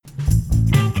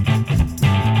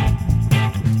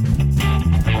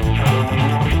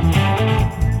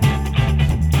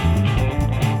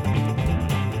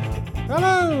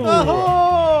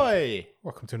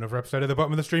Welcome to another episode of the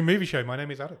Bottom of the Stream Movie Show. My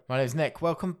name is Adam. My name's Nick.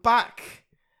 Welcome back.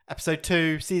 Episode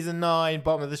 2, Season 9,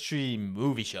 Bottom of the Stream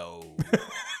Movie Show.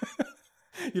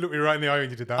 You looked me right in the eye when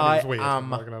you did that. I It was weird. I'm am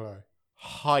not going to lie.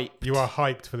 hyped You are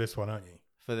hyped for this one, aren't you?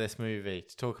 for this movie,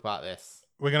 to talk about this.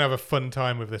 We're going to have a fun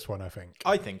time with this one, I think.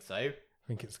 I think so. I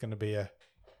think it's going to be an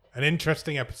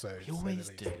interesting episode. You always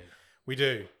do. We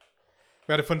do.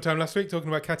 We had a fun time last week talking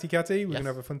about Catty Catty. We're Yes. going to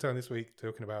have a fun time this week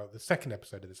talking about the second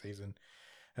episode of the season.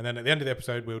 And then at the end of the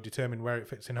episode, we'll determine where it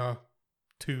fits in our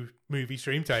 2-movie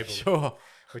stream table. Sure.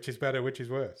 Which is better, which is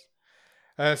worse.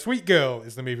 Sweet Girl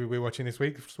is the movie we're watching this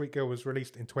week. Sweet Girl was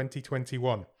released in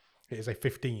 2021. It is a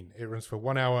 15. It runs for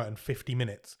 1 hour and 50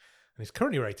 minutes. And is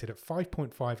currently rated at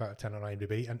 5.5 out of 10 on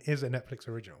IMDb and is a Netflix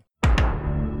original.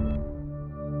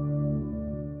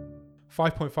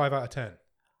 5.5 out of 10.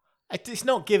 It's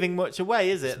not giving much away,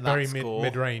 is it? It's very that score?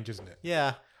 mid-range, isn't it?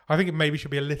 Yeah. I think it maybe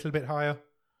should be a little bit higher.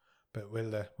 But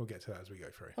we'll get to that as we go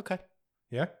through. Okay.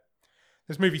 Yeah?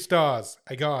 This movie stars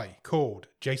a guy called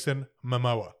Jason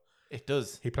Momoa. It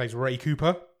does. He plays Ray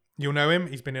Cooper. You'll know him.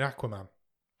 He's been in Aquaman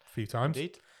a few times.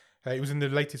 Indeed. He was in the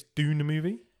latest Dune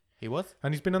movie. He was.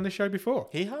 And he's been on this show before.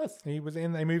 He has. He was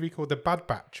in a movie called The Bad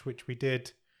Batch, which we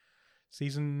did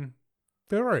season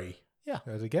 3. Yeah.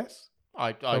 As a guess.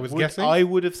 I was guessing. I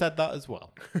would have said that as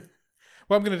well.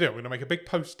 What I'm going to do, I'm going to make a big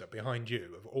poster behind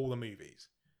you of all the movies.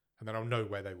 And then I'll know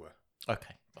where they were.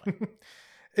 Okay. Fine.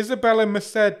 Isabella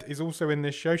Merced is also in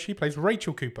this show. She plays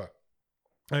Rachel Cooper.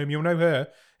 You'll know her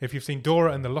if you've seen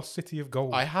Dora and the Lost City of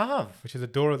Gold. I have. Which is a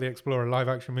Dora the Explorer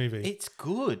live-action movie. It's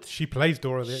good. She plays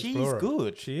Dora the She's Explorer.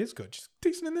 good. She is good. She's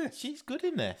decent in this. She's good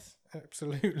in this.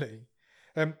 Absolutely.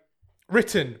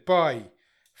 Written by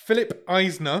Philip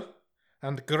Eisner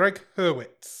and Greg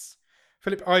Hurwitz.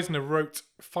 Philip Eisner wrote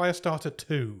Firestarter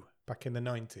 2 back in the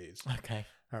 90s, Okay.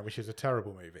 which is a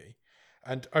terrible movie.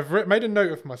 And I've made a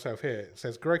note of myself here. It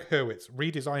says Greg Hurwitz,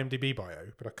 read his IMDb bio,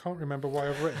 but I can't remember why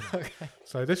I've written it. Okay.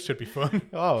 So this should be fun.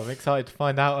 Oh, I'm excited to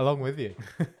find out along with you.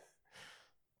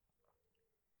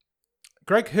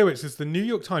 Greg Hurwitz is the New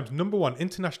York Times #1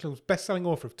 international best-selling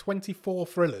author of 24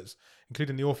 thrillers,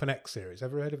 including the Orphan X series.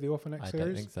 Ever heard of the Orphan X I series?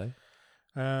 don't think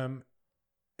so.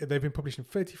 They've been published in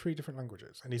 33 different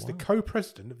languages, and he's the Wow.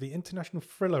 co-president of the International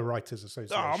Thriller Writers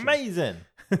Association. Oh, amazing.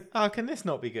 How can this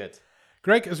not be good?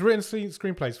 Greg has written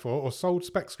screenplays for or sold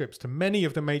spec scripts to many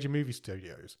of the major movie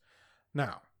studios.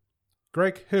 Now,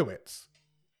 Greg Hurwitz,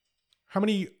 how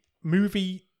many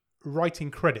movie writing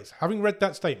credits, having read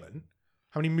that statement,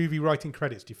 how many movie writing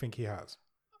credits do you think he has?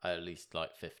 At least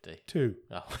like 50. 2.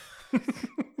 Oh.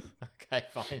 Okay,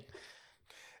 fine.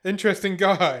 Interesting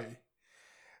guy.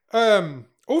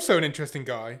 Also an interesting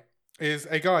guy is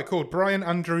a guy called Brian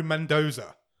Andrew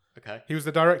Mendoza. Okay. He was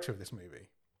the director of this movie.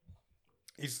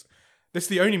 This is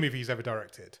the only movie he's ever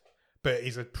directed, but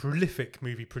he's a prolific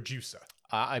movie producer.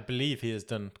 I believe he has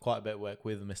done quite a bit of work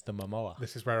with Mr. Momoa.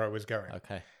 This is where I was going.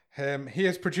 Okay. He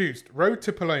has produced Road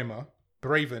to Paloma,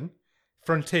 Braven,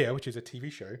 Frontier, which is a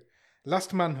TV show,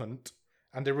 Last Manhunt,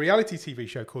 and a reality TV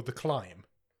show called The Climb.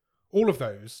 All of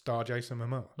those star Jason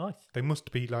Momoa. Nice. They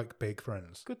must be like big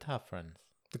friends. Good to have friends.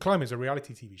 The Climb is a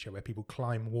reality TV show where people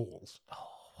climb walls. Oh,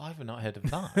 why have I not heard of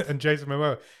that? And Jason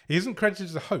Momoa, he isn't credited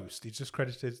as a host. He's just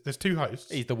credited. There's 2 hosts.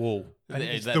 He's the wall. and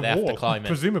he's They the have to wall, climb it.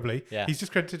 presumably. Yeah. He's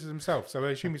just credited as himself. So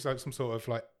I assume he's like some sort of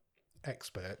like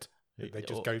expert that they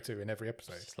just go to in every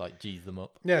episode. Just like G's them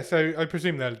up. Yeah, so I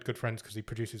presume they're good friends because he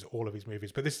produces all of his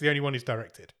movies. But this is the only one he's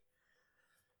directed.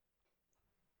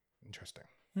 Interesting.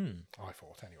 I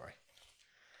thought, anyway.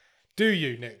 Do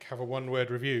you, Nick, have a one-word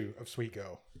review of Sweet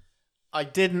Girl? I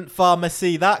didn't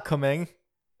see that coming.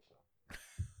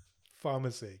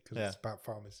 Pharmacy, because Yeah. it's about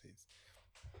pharmacies.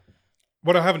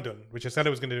 What I haven't done, which I said I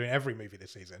was going to do in every movie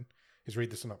this season, is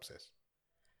read the synopsis.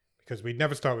 Because we'd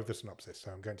never start with the synopsis,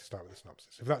 so I'm going to start with the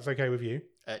synopsis. If that's okay with you.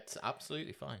 It's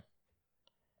absolutely fine.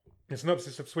 The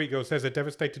synopsis of Sweet Girl says a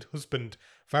devastated husband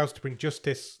vows to bring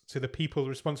justice to the people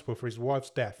responsible for his wife's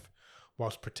death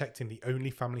whilst protecting the only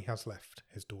family he has left,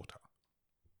 his daughter.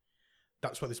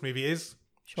 That's what this movie is.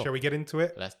 Sure. Shall we get into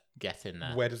it? Let's get in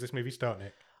there. Where does this movie start,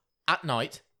 Nick? At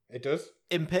night It does.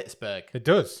 in Pittsburgh, It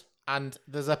does. and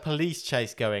there's a police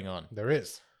chase going on. There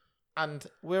is. And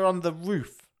we're on the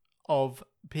roof of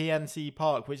PNC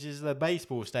Park, which is the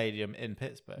baseball stadium in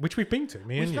Pittsburgh. Which we've been to,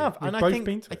 me and We you. have, We've and both I think,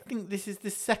 been to I it. think this is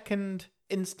the second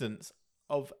instance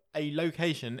of a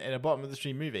location in a bottom of the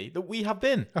stream movie that we have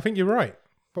been. I think you're right.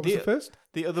 What was The- the first?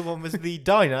 The other one was the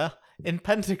diner in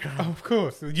Pentagram. Oh, of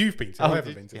course. You've been to it. I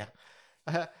haven't been to it.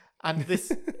 Yeah. And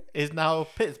this is now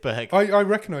Pittsburgh. I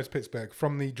recognise Pittsburgh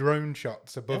from the drone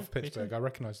shots above Yeah, me Pittsburgh. too. I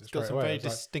recognise it It's straight got some away. I very was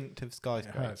like, distinctive it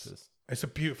skyscrapers. has. It's a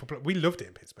beautiful place. We loved it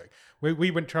in Pittsburgh.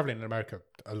 We went traveling in America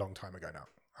a long time ago now,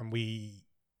 and we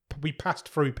passed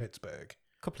through Pittsburgh.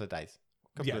 Couple of days.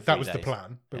 That was the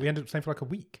plan, but Yeah. we ended up staying for like a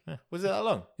week. Yeah. Was it that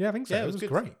long? Yeah, I think so. Yeah, it it was was good.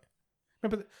 great.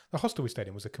 Remember, the hostel we stayed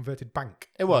in was a converted bank.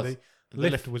 It And was. The The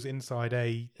lift was inside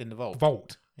a in the vault.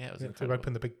 vault. Yeah, it was To incredible.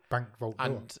 open the big bank vault door.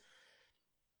 And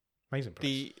Amazing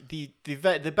place.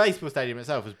 the baseball stadium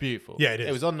itself was beautiful. Yeah, it is.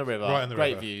 It was on the river, Right on the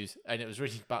great river. views, and it was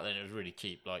really back then. It was really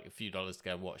cheap, like a few dollars to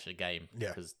go and watch a game. Yeah.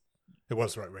 because It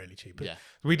was really cheap. But yeah,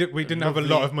 we didn't have a lot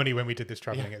Lovely. of money when we did this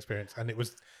traveling experience, and it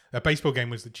was a baseball game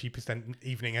was the cheapest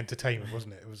evening entertainment,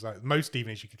 wasn't it? It was like most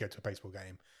evenings you could go to a baseball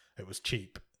game. It was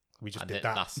cheap. We just and did it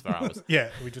that. lasts for hours.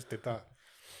 Yeah, we just did that.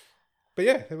 But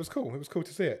yeah, it was cool. It was cool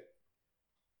to see it.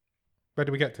 Where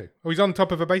did we get to? Oh, he's on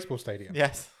top of a baseball stadium.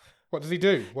 Yes, What does he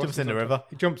do? What Jumps does in he the do? river.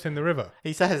 He jumps in the river.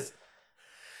 he says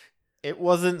it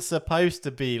wasn't supposed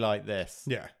to be like this,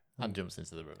 Yeah. and jumps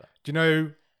into the river. Do you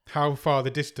know how far the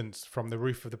distance from the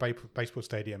roof of the baseball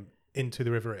stadium into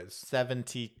the river is?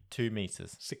 72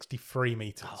 meters. 63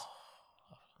 meters. Oh.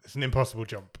 It's an impossible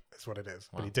jump. That's what it is.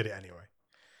 But Wow. he did it anyway.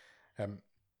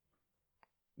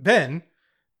 Then,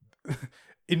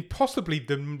 in possibly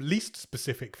the least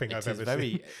specific thing It I've is ever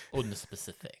very seen,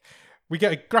 unspecific. we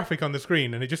get a graphic on the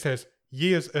screen and it just says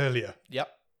years earlier. Yep.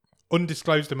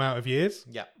 Undisclosed amount of years,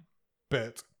 Yep.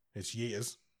 but it's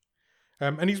years.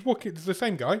 And he's walking, it's the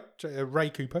same guy, Ray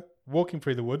Cooper, walking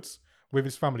through the woods with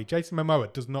his family. Jason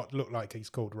Momoa does not look like he's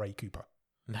called Ray Cooper.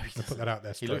 No, he I'll put doesn't. that out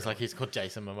there. He straight looks away. like he's called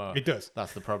Jason Momoa. It does.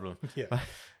 That's the problem. Yeah.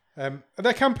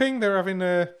 They're camping. They're having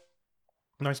a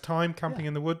nice time camping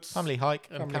in the woods. Family hike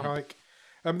and Family camp. hike.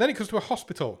 Then it comes to a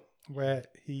hospital where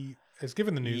he is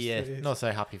given the news. Yeah, that his- not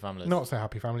so happy families. not so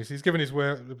happy families. He's given his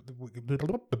word.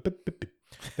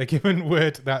 They're given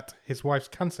word that his wife's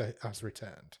cancer has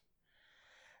returned.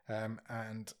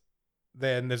 And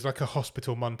then there's like a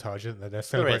hospital montage, isn't there? They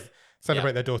is.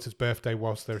 celebrate their daughter's birthday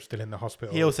whilst they're still in the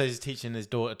hospital. He also is teaching his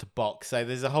daughter to box. So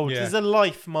there's a whole Yeah. there's a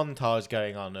life montage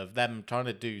going on of them trying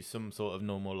to do some sort of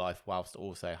normal life whilst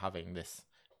also having this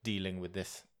dealing with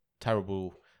this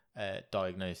terrible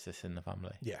diagnosis in the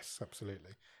family. Yes,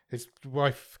 absolutely. His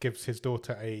wife gives his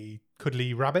daughter a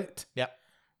cuddly rabbit. Yep.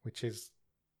 Which is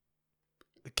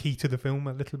the key to the film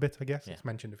a little bit, I guess. Yeah. It's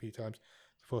mentioned a few times.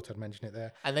 Thought I'd mention it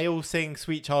there. And they all sing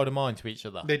 "Sweet Child of Mine" to each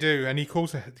other. They do, and he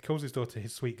calls his daughter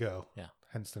his sweet girl. Yeah.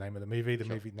 Hence the name of the movie. The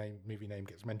Sure. movie name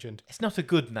gets mentioned. It's not a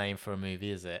good name for a movie,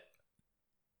 is it?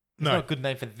 It's No. not a good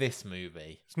name for this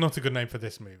movie. It's not a good name for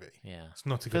this movie. Yeah. It's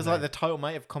not a good Feels name. like the title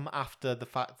might have come after the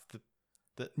fact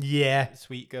that Yeah.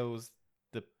 Sweet Girl's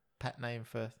the pet name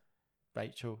for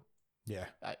Rachel. Yeah.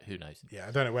 Who knows? Yeah.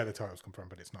 I don't know where the titles come from,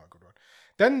 but it's not a good one.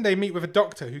 Then they meet with a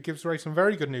doctor who gives Ray some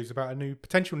very good news about a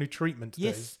potential new treatment that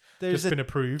Yes, has there's just a been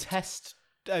approved. test.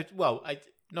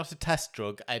 Not a test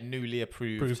drug, a newly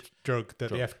approved. Drug that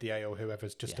drug. the FDA or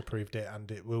whoever's just Yeah. approved it,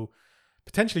 and it will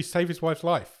potentially save his wife's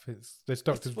life. This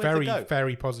doctor's worth a very, go.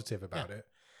 very positive about it.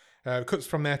 Cuts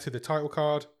from there to the title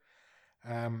card,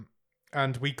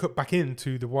 and we cut back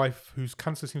into the wife whose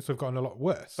cancer seems to have gotten a lot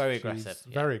worse. Very She's aggressive,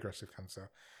 yeah. very aggressive cancer.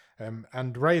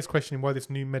 And Ray is questioning why this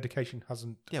new medication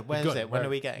hasn't. Yeah, where's begun. it? When are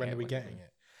we getting When it? are we When- getting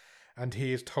it? And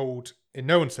he is told in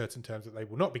no uncertain terms that they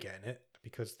will not be getting it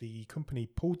because the company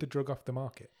pulled the drug off the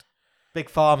market. Big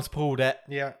Farms pulled it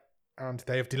Yeah, and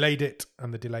they have delayed it,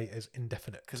 and the delay is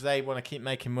indefinite. because they want to keep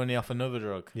making money off another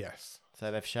drug, Yes, so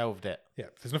they've shelved it. yeah.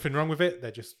 There's nothing wrong with it.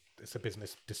 It's a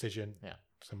business decision. Yeah.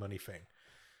 It's a money thing.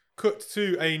 Cut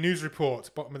to a news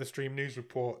report, bottom of the stream news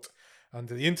report, and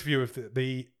the interview of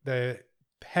the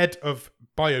head of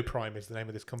Bioprime is the name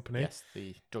of this company. Yes,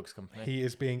 the drugs company. He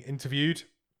is being interviewed.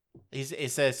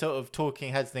 It's a sort of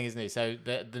talking heads thing, isn't it? So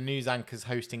the news anchor's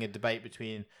hosting a debate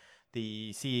between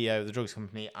the CEO of the drugs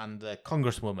company and the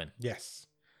congresswoman. Yes.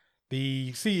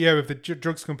 The CEO of the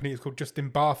drugs company is called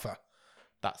Justin Bartha.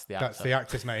 That's the actor. That's the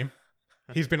actor's name.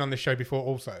 He's been on this show before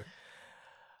also.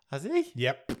 Has he?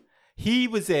 Yep. He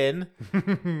was in. Do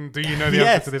you know the Yes,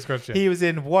 answer to this question? He was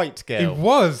in White He Girl.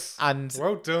 was. And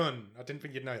Well done. I didn't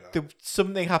think you'd know that.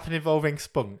 something happened involving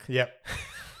spunk. Yep.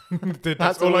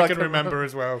 That's all I can remember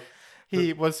as well.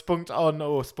 He was spunked on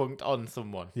or spunked on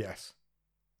someone. Yes.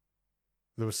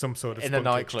 There was some sort of In a spunkage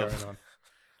nightclub. going on.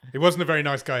 He wasn't a very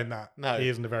nice guy in that. No. He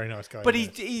isn't a very nice guy. But in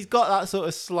he's got that sort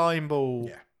of slime ball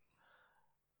Yeah.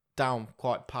 down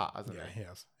quite pat, this. hasn't Yeah, he? he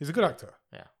has. He's a good actor.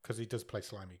 Yeah. Because he does play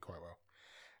slimy quite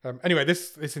well. Anyway,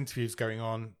 this interview's going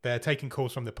on. They're taking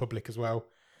calls from the public as well.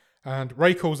 And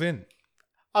Ray calls in.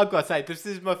 I've got to say, this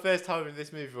is my first time in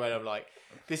this movie where I'm like,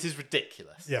 this is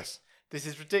ridiculous. Yes. This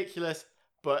is ridiculous,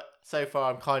 but so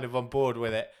far I'm kind of on board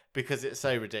with it because it's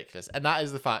so ridiculous. And that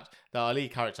is the fact that our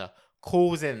lead character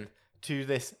calls in to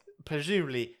this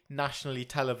presumably nationally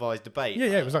televised debate.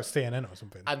 Yeah, it was like CNN or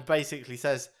something. And basically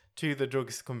says to the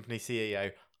drugs company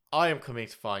CEO, I am coming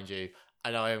to find you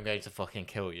and I am going to fucking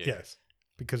kill you. Yes,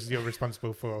 because you're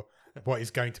responsible for what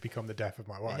is going to become the death of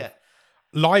my wife. Yeah.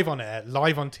 Live on air,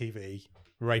 live on TV,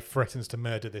 Ray threatens to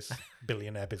murder this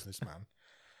billionaire businessman.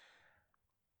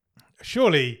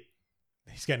 Surely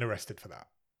he's getting arrested for that.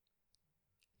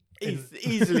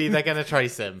 Easily they're going to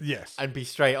trace him Yes. and be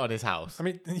straight on his house. I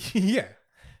mean, yeah.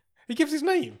 He gives his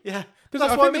name. Yeah.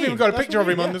 I think they've even got a That's picture what of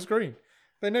I him mean, on the screen.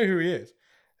 They know who he is.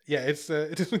 Yeah,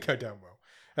 it doesn't go down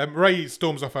well. Ray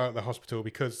storms off out of the hospital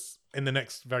because in the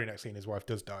very next scene, his wife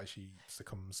does die. She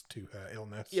succumbs to her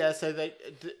illness. Yeah, so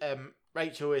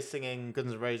Rachel is singing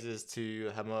Guns N' Roses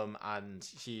to her mum and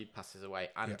she passes away.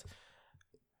 And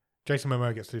Jason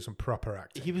Momoa gets to do some proper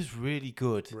acting. he was really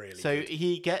good. Really so good.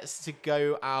 he gets to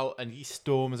go out and he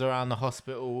storms around the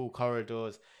hospital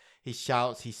corridors. He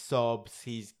shouts, he sobs,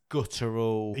 he's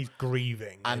guttural. He's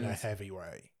grieving in a And- heavy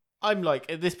way. I'm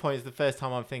like, at this point, it's the first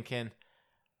time I'm thinking,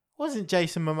 wasn't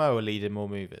Jason Momoa leading more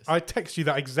movies? I text you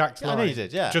that exact Yeah, line I know you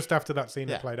did, yeah. just after that scene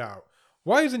Yeah. had played out.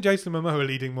 Why isn't Jason Momoa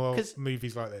leading more 'Cause-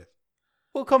 movies like this?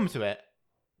 We'll come to it.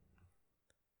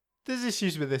 There's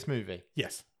issues with this movie.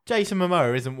 Yes, Jason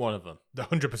Momoa isn't one of them. the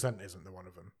 100% isn't the one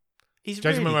of them. He's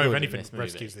Jason really Momoa, good if in anything, this movie.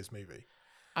 rescues this movie.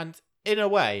 And in a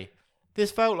way,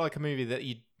 this felt like a movie that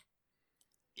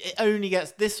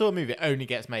this sort of movie only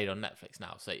gets made on Netflix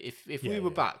now. So if we were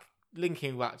back,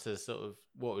 linking back to sort of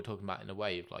what we're talking about in a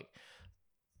way of like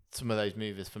some of those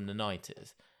movies from the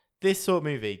 90s, this sort of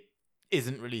movie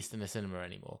isn't released in the cinema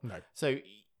anymore. No. So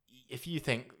if you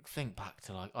think back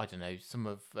to like, I don't know, some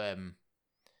of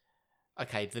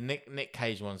okay, the Nick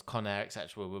Cage ones, Con Air,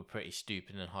 etc., were pretty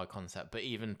stupid and high concept, but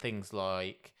even things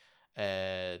like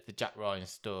the Jack Ryan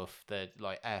stuff, the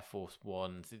like Air Force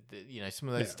Ones, some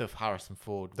of those stuff Harrison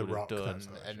Ford The would Rock, have done, that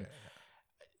sort of and shit.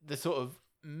 the sort of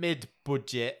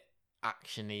mid-budget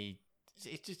actiony,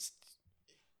 it just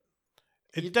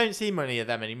you don't see many of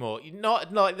them anymore.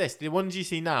 Not like this. The ones you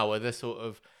see now are the sort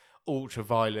of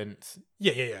ultra-violent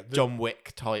Yeah. John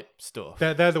Wick type stuff.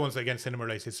 They're the ones that get cinema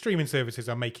releases. Streaming services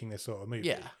are making this sort of movie.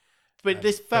 Yeah, but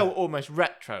this felt almost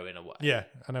retro in a way. Yeah,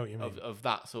 I know what you mean. Of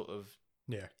that sort of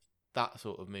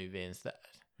movie instead.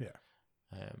 Yeah.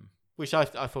 Which I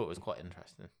thought was quite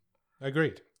interesting.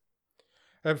 Agreed.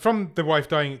 From the wife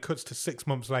dying, it cuts to 6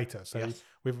 months later. So Yes.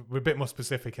 we're a bit more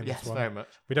specific in Yes, this one. very much.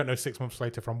 We don't know 6 months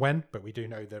later from when, but we do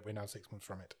know that we're now 6 months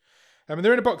from it. And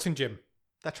they're in a boxing gym.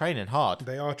 They're training hard.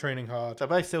 They are training hard. They're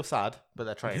both still sad, but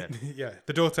they're training. Yeah.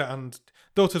 The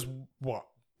daughter's what?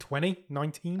 20?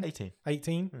 19? 18.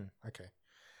 18? Okay.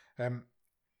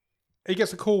 He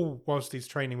gets a call whilst he's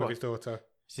training with What? his daughter.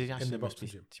 She actually boxing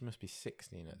gym. she must be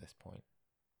 16 at this point.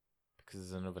 Because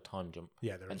there's another time jump.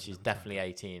 Yeah, there is. And she's another time definitely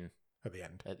 18 at the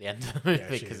end. at the end of the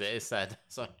movie she because is. it is said.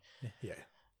 So, Yeah.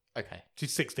 okay.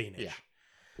 She's 16-ish.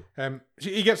 Yeah.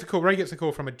 He gets a call. Ray gets a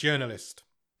call from a journalist.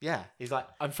 Yeah. He's like,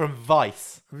 I'm from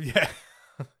Vice. Yeah.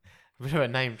 Bit of a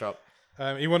name drop.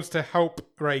 He wants to help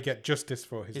Ray get justice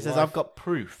for his He wife. says, I've got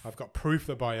proof I've got proof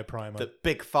that Bioprimer that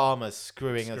Big Pharma's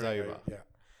screwing us over.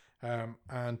 Yeah.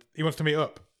 And he wants to meet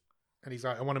up. And he's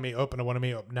like, I want to meet up and I want to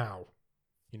meet up now.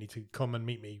 You need to come and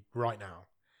meet me right now.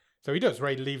 So he does.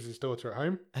 Ray leaves his daughter at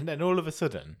home. And then all of a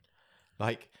sudden,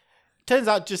 like, turns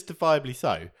out justifiably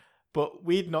so, but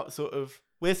we're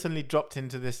suddenly dropped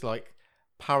into this, like,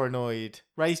 paranoid.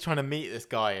 Ray's trying to meet this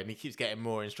guy and he keeps getting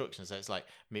more instructions. So it's like,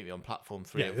 meet me on platform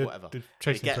 3 or whatever. They're And he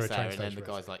chasing gets through a there train and then station,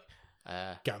 the guy's like,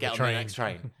 Get on get the on the next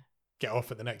train. Get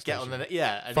off at the next Get station. on the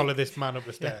and Follow this man up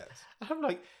the stairs. I'm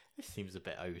like, this seems a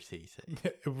bit OTT.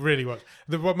 It really was.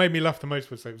 What made me laugh the most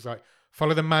was it was like,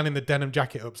 follow the man in the denim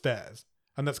jacket upstairs.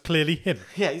 And that's clearly him.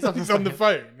 Yeah, he's on the on the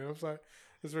phone. And I was like,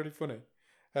 it's really funny.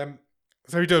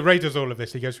 So Ray does all of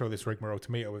this. He goes through all this rigmarole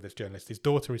to meet up with this journalist. His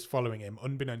daughter is following him,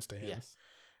 unbeknownst to him. Yes.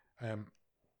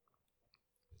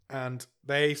 And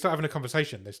they start having a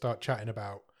conversation. They start chatting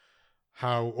about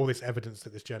how all this evidence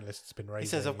that this journalist has been raising. He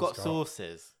says, I've got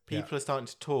sources. Yeah. People are starting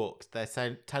to talk.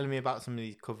 They're telling me about some of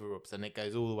these cover-ups, and it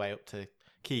goes all the way up to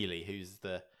Keeley, who's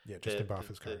Justin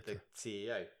Bartha's character. the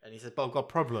CEO. And he says, but I've got a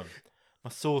problem. My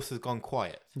source has gone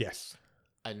quiet. Yes.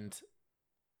 And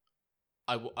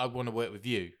I want to work with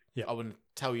you. Yeah. I want to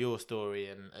tell your story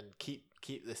and keep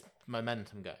this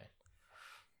momentum going.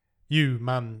 You,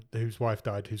 man whose wife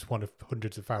died, who's one of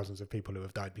hundreds of thousands of people who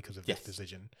have died because of Yes. this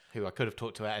decision. Who I could have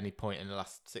talked to at any point in the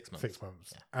last 6 months. 6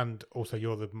 months. Yeah. And also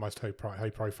you're the most high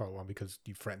profile one because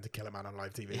you threatened to kill a man on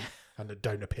live TV and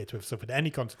don't appear to have suffered any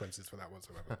consequences for that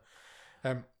whatsoever.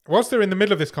 Whilst they're in the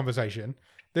middle of this conversation,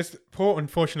 this poor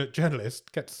unfortunate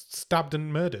journalist gets stabbed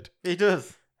and murdered. He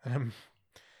does.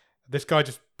 This guy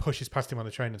just pushes past him on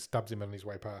the train and stabs him on his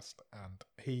way past, and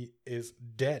he is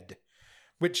dead,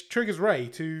 which triggers Ray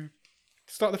to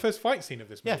start the first fight scene of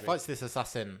this movie. Yeah, fights this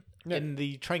assassin in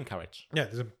the train carriage. Yeah,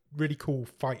 there's a really cool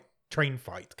train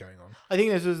fight going on. I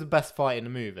think this was the best fight in the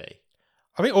movie.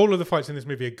 I think all of the fights in this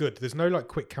movie are good. There's no like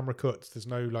quick camera cuts. There's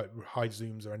no like high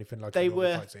zooms or anything like that.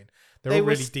 Fight scene. They're all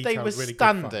really detailed. They were really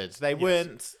standard. good fights. They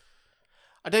weren't.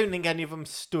 I don't think any of them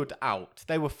stood out.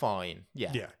 They were fine.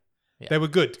 Yeah. They were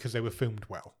good because they were filmed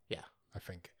well. Yeah. I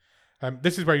think.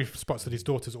 This is where he spots that his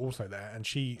daughter's also there, and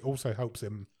she also helps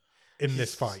him in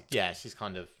this fight. Yeah, she's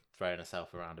kind of throwing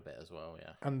herself around a bit as well.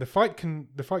 Yeah. And the fight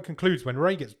concludes when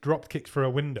Ray gets drop kicked through a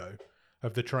window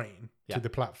of the train to the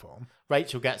platform.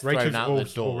 Rachel gets thrown out the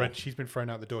door. She's been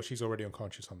thrown out the door. She's already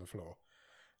unconscious on the floor.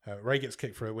 Ray gets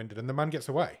kicked through a window, and the man gets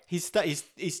away. He's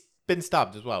been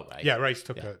stabbed as well, Ray. Yeah, Ray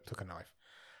took a knife.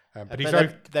 But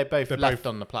they're both left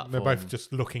on the platform. They're both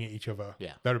just looking at each other.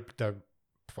 Yeah. They're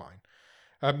fine.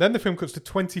 Then the film cuts to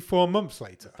 24 months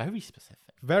later. Very specific.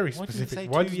 Very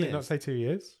specific. Why does it not say 2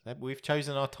 years? We've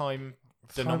chosen our time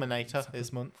denominator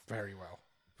this month. Very well.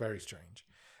 Very strange.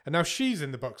 And now she's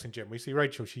in the boxing gym. We see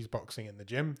Rachel. She's boxing in the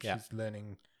gym. Yeah. She's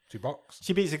learning to box.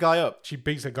 She beats a guy up. She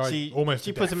beats a guy almost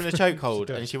She to puts death. him in a chokehold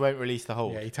and she won't release the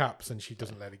hold. Yeah, he taps and she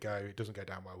doesn't let it go. It doesn't go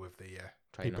down well with the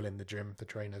people in the gym, the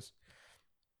trainers.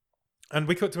 And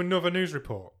we cut to another news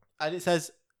report. And it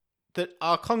says that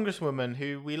our congresswoman,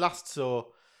 who we last saw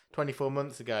 24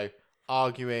 months ago,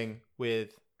 arguing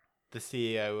with the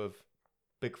CEO of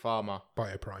Big Pharma,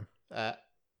 Bioprime,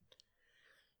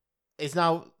 is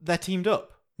now, they're teamed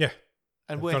up. Yeah.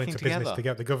 And They've working gone into together. business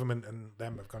together. The government and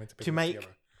them have gone into business To make,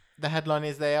 together. the headline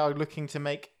is they are looking to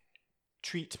make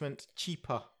treatment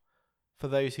cheaper for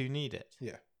those who need it.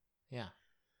 Yeah. Yeah.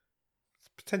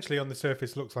 Potentially on the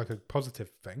surface looks like a positive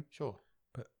thing. Sure.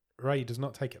 But Ray does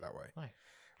not take it that way. No.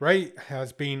 Ray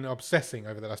has been obsessing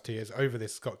over the last 2 years over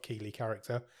this Scott Keeley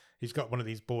character. He's got one of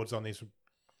these boards on his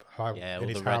all in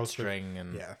his the red house string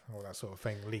and all that sort of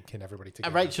thing, linking everybody together.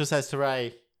 And Rachel says to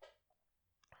Ray,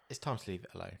 "It's time to leave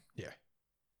it alone." Yeah,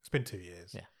 it's been 2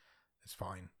 years. Yeah, it's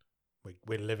fine.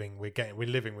 We're living with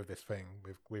this thing.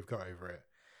 We've got over it.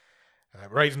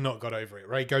 Ray's not got over it.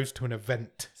 Ray goes to an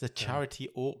event. It's a charity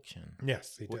auction.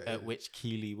 Yes, at which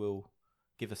Keeley will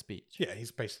give a speech. Yeah,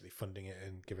 he's basically funding it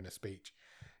and giving a speech.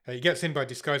 He gets in by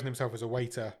disguising himself as a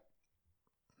waiter,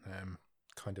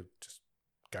 kind of just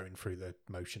going through the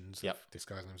motions of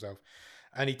disguising himself.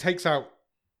 And he takes out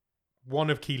one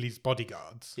of Keeley's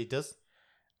bodyguards. He does.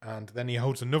 And then he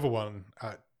holds another one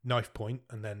at knife point,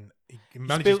 and then he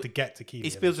manages to get to Keeley.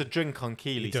 He spills a drink on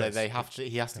Keeley, so does,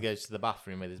 he has to go to the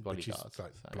bathroom with his bodyguards. Which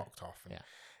is blocked off. Yeah.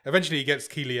 Eventually he gets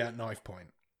Keeley at knife point.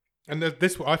 And I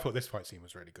thought this fight scene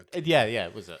was really good. Yeah,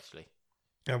 it was actually.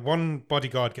 One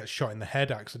bodyguard gets shot in the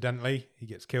head accidentally. He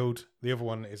gets killed. The other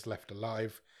one is left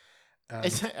alive.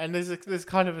 And there's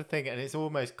kind of a thing, and it's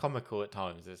almost comical at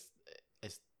times.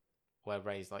 It's where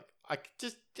Ray's like, I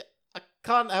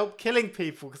can't help killing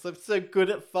people because I'm so good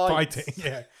at fighting.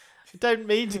 Yeah. I don't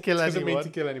mean to kill anyone. Doesn't mean to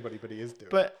kill anybody, but he is doing.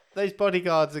 But those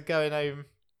bodyguards are going home.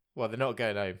 Well, they're not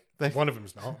going home. One of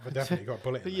them's not, but definitely got a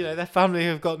bullet. But their family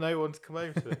have got no one to come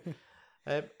home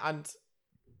to. And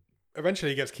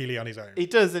eventually he gets Keeley on his own. He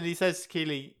does, and he says to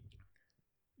Keeley,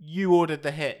 "You ordered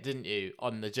the hit, didn't you,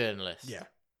 on the journalist?" Yeah.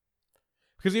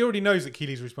 Because he already knows that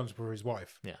Keeley's responsible for his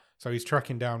wife. Yeah. So he's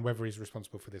tracking down whether he's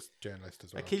responsible for this journalist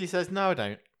as well. And Keeley says, "No, I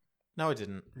don't. No, I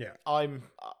didn't. Yeah. I'm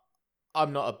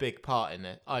not a big part in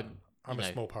it. I'm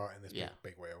a small part in this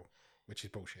big wheel, which is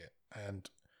bullshit." And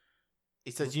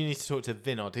he says, "You need to talk to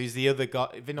Vinod, who's the other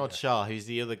guy, Vinod Shah, who's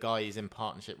the other guy he's in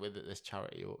partnership with at this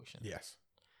charity auction." Yes.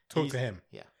 Talk to him.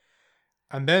 Yeah.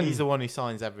 And then he's the one who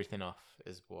signs everything off,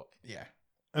 is what. Yeah.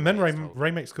 And then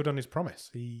Ray makes good on his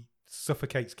promise. He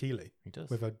suffocates Keeley. He does.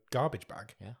 With a garbage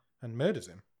bag. Yeah. And murders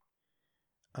him.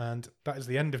 And that is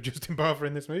the end of Justin Bartha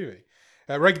in this movie.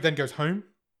 Ray then goes home.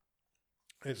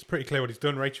 It's pretty clear what he's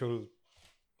done. Rachel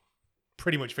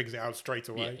pretty much figures it out straight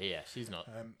away. Yeah, she's not.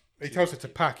 He tells her to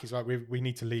pack. He's like, we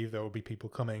need to leave. There will be people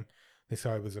coming. This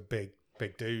guy was a big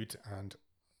dude, and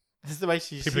this is the way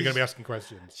people are going to be asking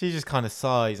questions. She just kind of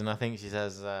sighs, and I think she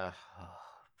says,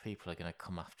 people are going to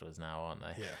come after us now, aren't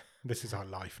they? Yeah, this is our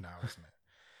life now, isn't it?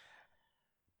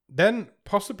 Then,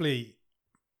 possibly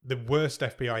the worst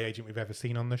FBI agent we've ever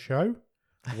seen on the show.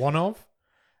 One of.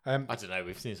 I don't know.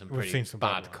 We've seen some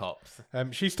bad cops.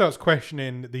 She starts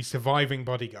questioning the surviving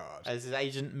bodyguard. Is it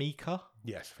Agent Mika?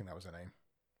 Yes, I think that was her name.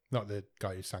 Not the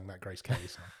guy who sang that Grace Kelly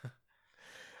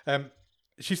song.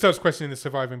 She starts questioning the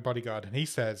surviving bodyguard, and he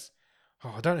says,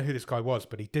 I don't know who this guy was,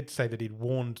 but he did say that he'd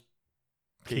warned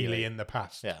Keeley in the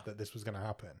past that this was going to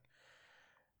happen.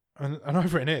 and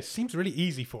I've written here, it seems really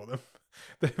easy for them.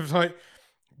 There's like,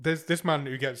 there's this man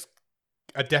who gets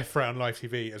a death threat on live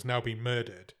TV has now been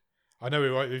murdered. I know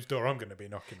whose door I'm going to be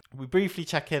knocking. We briefly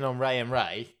check in on Ray and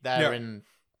Ray. They're en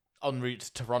route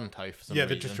to Toronto for some reason. Yeah,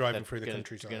 they're just driving through the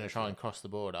countryside. Going to try and cross the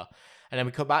border. And then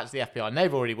we come back to the FBI, and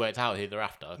they've already worked out who they're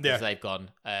after. Because they've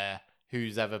gone,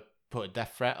 who's ever put a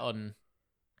death threat on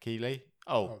Keeley?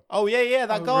 Oh, yeah,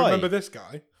 that guy. Remember this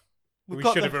guy? We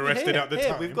should have arrested at the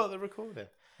time. We've got the recording.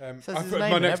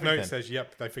 My next note says,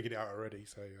 "Yep, they figured it out already."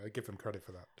 So I give them credit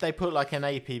for that. They put like an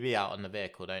APB out on the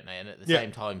vehicle, don't they? And at the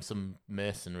same time, some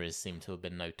mercenaries seem to have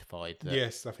been notified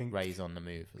that I think Ray's on the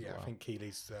move as well. I think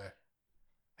Keeley's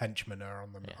henchmen are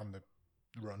on the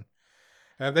run.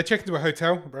 They check into a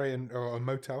hotel, or a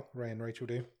motel. Ray and Rachel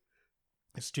do.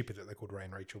 It's stupid that they're called Ray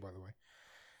and Rachel, by the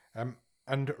way.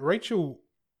 And Rachel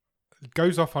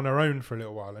goes off on her own for a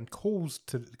little while and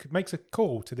makes a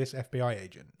call to this FBI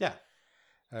agent. Yeah.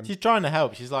 She's trying to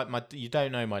help. She's like, you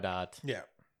don't know my dad. Yeah.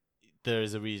 There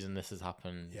is a reason this has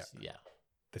happened. Yeah.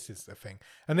 This is the thing.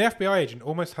 And the FBI agent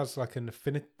almost has like an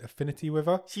affinity with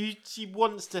her. She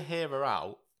wants to hear her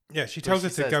out. Yeah, she tells her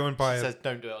to go and buy She says,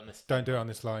 don't do it on this. Don't do it on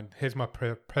this line. Here's my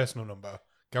personal number.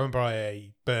 Go and buy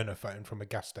a burner phone from a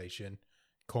gas station.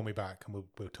 Call me back and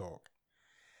we'll talk.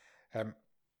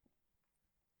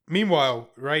 Meanwhile,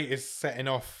 Ray is setting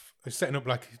up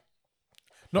like,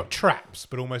 not traps,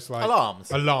 but almost like alarms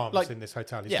in this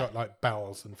hotel. He's got like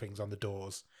bells and things on the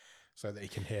doors so that he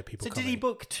can hear people coming. Did he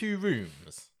book 2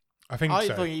 rooms? I think so. I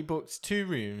thought he booked 2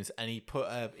 rooms and he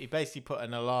basically put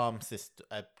an alarm system,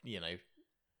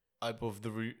 above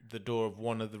the door of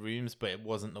one of the rooms, but it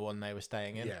wasn't the one they were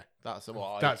staying in. Yeah, that's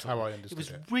how I understood it.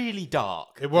 It was really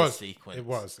dark. It was. Sequence. It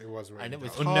was really and it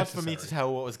was dark. hard for me to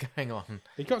tell what was going on.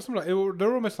 He got some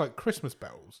they're almost like Christmas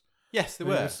bells. Yes, they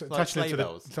were. Like sleigh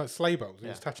bells. It's like sleigh bells. He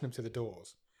was attaching them to the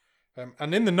doors.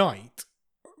 And in the night,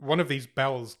 one of these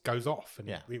bells goes off and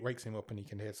it wakes him up and he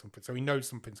can hear something. So he knows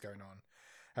something's going on.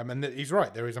 And he's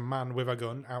right. There is a man with a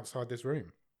gun outside this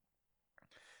room.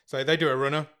 So they do a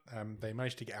runner. They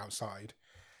manage to get outside.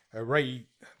 Ray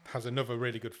has another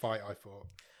really good fight, I thought.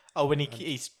 Oh, when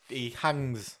he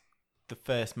hangs the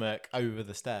first merc over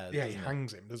the stairs. Yeah, he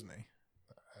hangs him, doesn't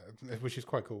he? Which is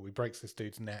quite cool. He breaks this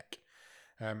dude's neck.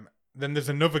 Then there's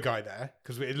another guy there,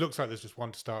 because it looks like there's just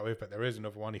one to start with, but there is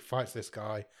another one. He fights this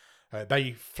guy.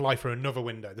 They fly through another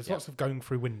window. There's lots of going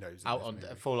through windows.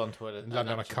 Fall onto land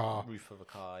on a car. Roof of a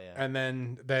car, yeah. And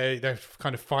then they're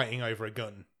kind of fighting over a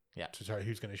gun. Yeah. To show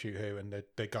who's going to shoot who, and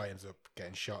the guy ends up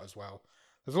getting shot as well.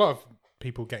 There's a lot of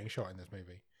people getting shot in this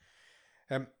movie.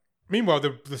 Meanwhile,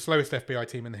 the slowest FBI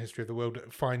team in the history of the world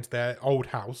finds their old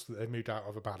house that they moved out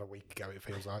of about a week ago, it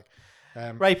feels like.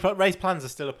 Ray's plans are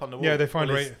still up on the wall. Yeah, they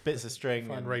find bits of string.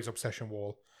 Find Ray's obsession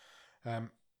wall.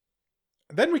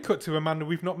 Then we cut to a man that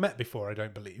we've not met before, I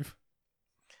don't believe.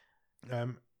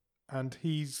 And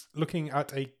he's looking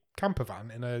at a camper van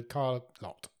in a car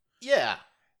lot. Yeah,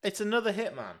 it's another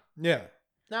hitman. Yeah.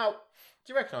 Now,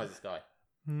 do you recognise this guy?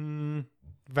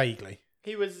 Vaguely.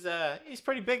 He's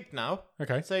pretty big now.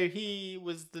 Okay. So he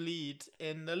was the lead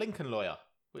in The Lincoln Lawyer,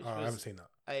 which was I haven't seen that.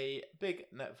 A big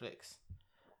Netflix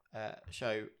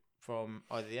show from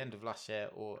either the end of last year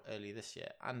or early this year.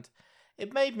 And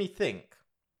it made me think,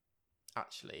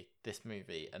 actually, this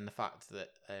movie and the fact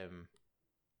that,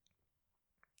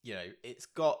 it's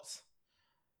got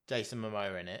Jason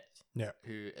Momoa in it,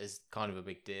 who is kind of a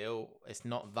big deal. It's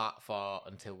not that far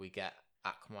until we get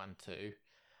Aquaman 2.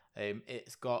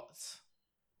 It's got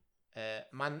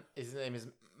his name is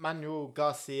Manuel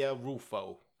Garcia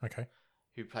Rulfo. Okay.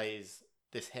 Who plays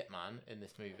this hitman in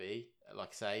this movie, like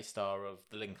I say, star of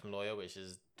The Lincoln Lawyer, which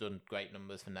has done great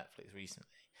numbers for Netflix recently.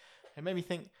 It made me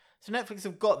think, so Netflix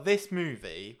have got this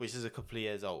movie, which is a couple of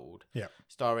years old,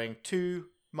 starring 2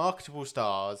 marketable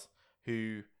stars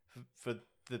who, for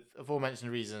the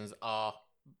aforementioned reasons, are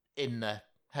in the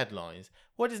headlines.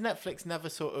 Why does Netflix never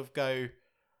sort of go,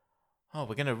 oh,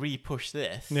 we're going to re-push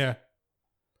this? Yeah.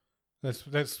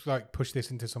 Let's like push this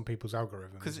into some people's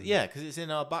algorithms. Because it's in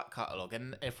our back catalogue,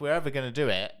 and if we're ever going to do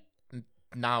it,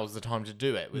 now's the time to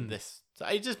do it with this. So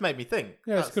it just made me think.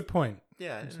 Yeah, that's a good point.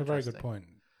 Yeah, it's a very good point.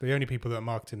 The only people that are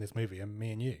marketing this movie are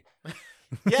me and you.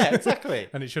 Yeah, exactly.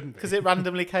 And it shouldn't be. Because it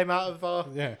randomly came out of our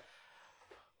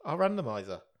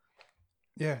randomizer.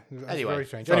 Yeah, that's anyway, very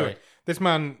strange. Sorry. Anyway, this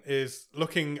man is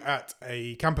looking at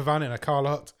a camper van in a car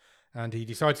lot, and he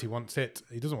decides he wants it.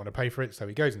 He doesn't want to pay for it, so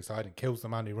he goes inside and kills the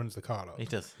man who runs the car lot. He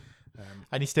does.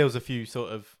 And he steals a few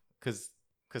sort of, because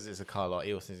it's a car lot,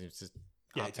 he also seems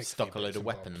to stock a load of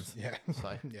weapons. Yeah,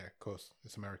 so. Yeah, of course.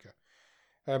 It's America.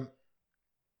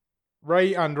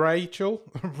 Ray and Rachel,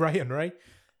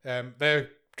 they're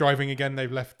driving again.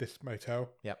 They've left this motel.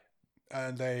 Yep.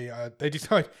 And they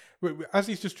decide, as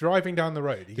he's just driving down the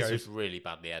road, he This goes, was really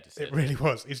badly edited. it really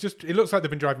was. It looks like they've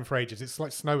been driving for ages. It's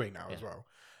like snowing now as well.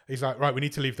 He's like, right, we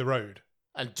need to leave the road.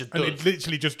 And it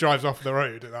literally just drives off the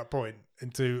road at that point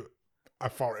into a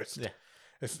forest. Yeah.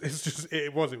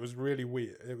 It was really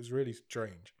weird. It was really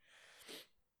strange.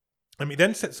 And he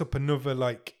then sets up another,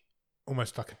 like,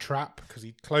 almost like a trap, because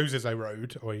he closes a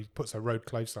road, or he puts a road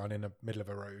close sign in the middle of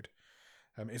a road.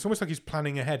 It's almost like he's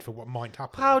planning ahead for what might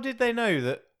happen. How did they know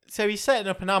that? So he's setting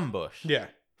up an ambush. Yeah.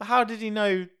 But how did he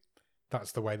know?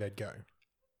 That's the way they'd go.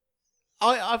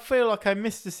 I feel like I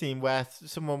missed a scene where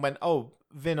someone went, "Oh,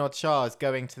 Vinod Shah is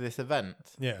going to this event."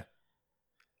 Yeah.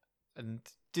 And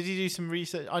did he do some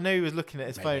research? I know he was looking at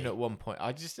his phone at one point.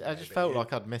 I just felt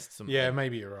like I'd missed something. Yeah,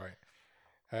 maybe you're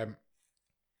right.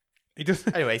 He does.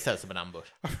 Anyway, he sets up an ambush.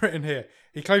 I've written here.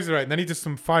 He closes the road, and then he does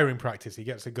some firing practice. He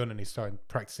gets a gun and he's starting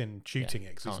practicing shooting it,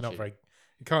 because he's not very.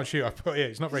 He can't shoot. I put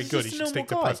he's not very good. He should stick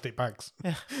to plastic bags.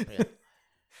 Yeah.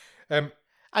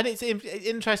 And it's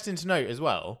interesting to note as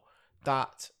well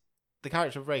that the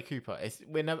character of Ray Cooper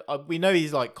we know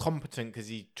he's like competent because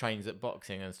he trains at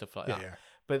boxing and stuff like that. Yeah.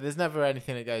 But there's never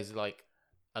anything that goes like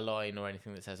a line or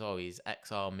anything that says, "Oh, he's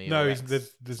ex-army." No, or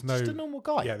there's no. Just a normal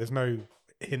guy. Yeah, there's no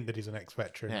hint that he's an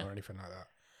ex-veteran or anything like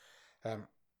that.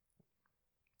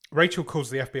 Rachel calls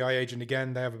the FBI agent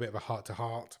again. They have a bit of a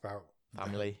heart-to-heart about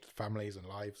families and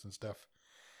lives and stuff.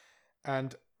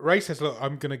 And Ray says, "Look,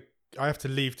 I have to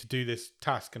leave to do this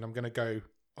task, and I'm gonna go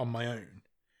on my own.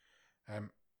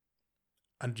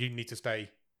 And you need to stay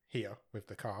here with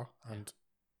the car, and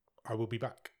I will be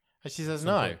back." And she says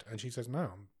no. And she says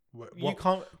no. You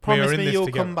can't promise me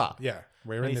you'll come back. Yeah,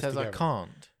 we're and in this together. He says, "I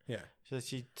can't." Yeah.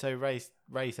 So Ray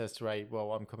says to Ray,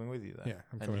 "Well, I'm coming with you then." Yeah,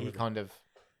 I'm and coming he with you. kind of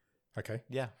Okay.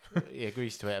 Yeah, he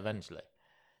agrees to it eventually.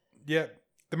 Yeah,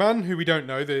 the man who we don't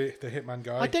know, the hitman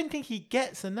guy. I don't think he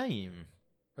gets a name.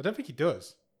 I don't think he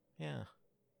does. Yeah.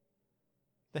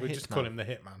 We just call him the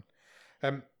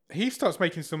hitman. He starts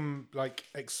making some like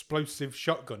explosive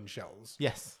shotgun shells.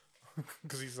 Yes.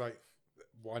 Because he's like,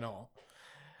 why not?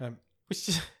 Which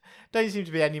just don't seem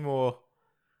to be any more,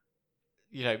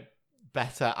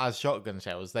 better as shotgun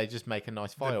shells. They just make a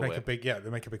nice firework. They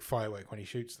make a big firework when he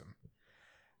shoots them.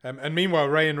 And meanwhile,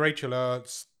 Ray and Rachel are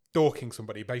stalking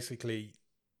somebody, basically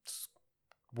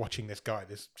watching this guy,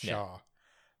 this Shah,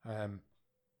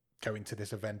 going to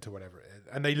this event or whatever it is.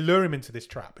 And they lure him into this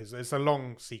trap. It's a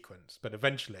long sequence, but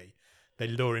eventually they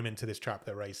lure him into this trap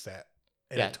that Ray set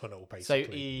in a tunnel,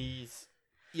 basically. So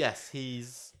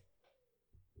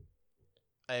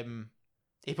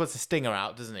he puts a stinger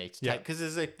out, doesn't he? Because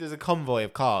there's a convoy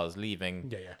of cars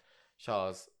leaving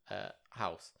Shah's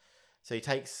house. So he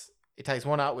takes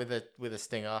one out with a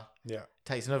stinger. Yeah.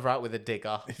 Takes another out with a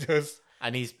digger. He does.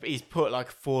 And he's put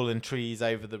like fallen trees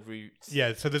over the routes.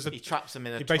 Yeah, so he traps them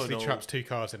in a tunnel. He basically traps two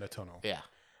cars in a tunnel. Yeah.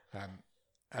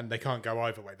 And they can't go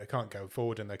either way. They can't go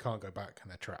forward and they can't go back, and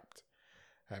they're trapped.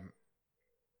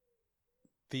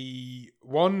 The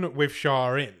one with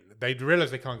Shah in, they realise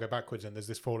they can't go backwards, and there's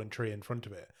this fallen tree in front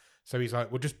of it. So he's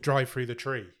like, "We'll just drive through the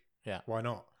tree. Yeah, why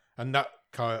not?" And that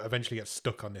car eventually gets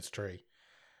stuck on this tree.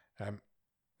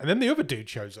 And then the other dude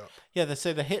shows up. Yeah,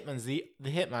 so the hitman's the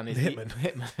hitman is the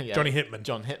hitman. Yeah, Johnny Hitman.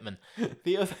 John Hitman.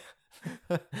 The other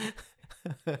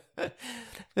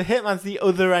the hitman's the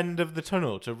other end of the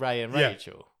tunnel to Ray and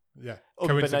Rachel. Yeah.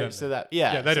 Unbeknownst to that.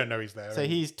 Yeah. They don't know he's there. So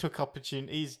he's took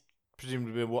opportunity. He's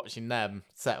presumably been watching them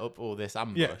set up all this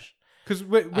ambush. Yeah. Because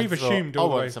we've assumed I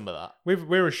want some of that.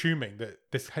 We're assuming that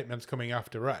this hitman's coming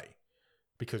after Ray.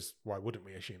 Because why wouldn't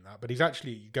we assume that? But he's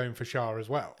actually going for Shah as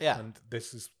well. Yeah. And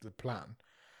this is the plan.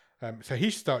 So he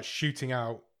starts shooting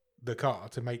out the car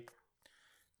to make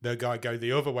the guy go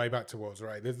the other way back towards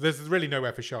Ray. There's really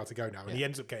nowhere for Shah to go now. And he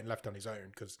ends up getting left on his own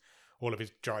because all of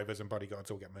his drivers and bodyguards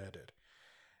all get murdered.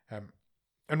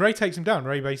 And Ray takes him down.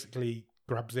 Ray basically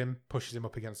grabs him, pushes him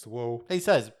up against the wall. He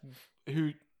says,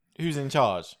 who's in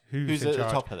charge? Who's at the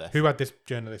top of this? Who had this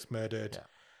journalist murdered?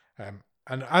 Yeah.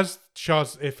 And as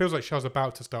it feels like Shah's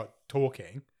about to start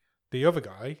talking, the other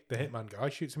guy, the hitman guy,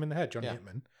 shoots him in the head.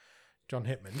 John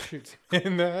Hitman shoots him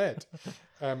in the head,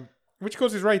 which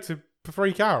causes Ray to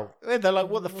freak out. They're like,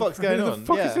 "What the fuck's going on? Who the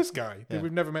fuck is this guy? Yeah.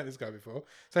 We've never met this guy before."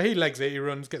 So he legs it. He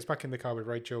runs, gets back in the car with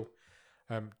Rachel,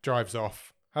 drives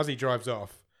off. As he drives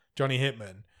off, Johnny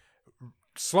Hitman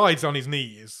slides on his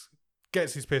knees,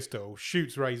 gets his pistol,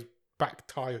 shoots Ray's back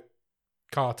car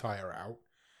tire out,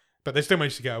 but they still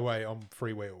manage to get away on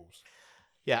 3 wheels.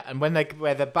 Yeah, and when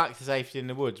they're back to safety in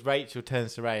the woods, Rachel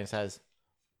turns to Ray and says,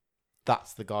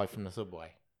 "That's the guy from the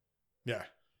subway." Yeah.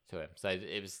 To him. So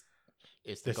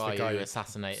it's the guy who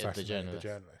assassinated the journalist.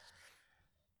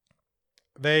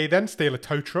 They then steal a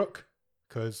tow truck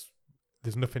because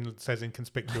there's nothing that says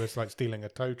inconspicuous like stealing a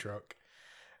tow truck.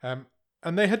 And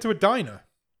they head to a diner.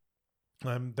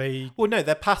 Well, no,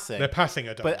 they're passing. They're passing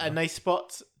a diner. And they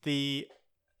spot the,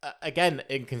 again,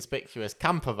 inconspicuous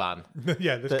camper van.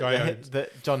 Yeah, this guy owns.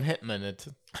 That John Hitman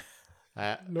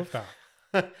had... Love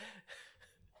that.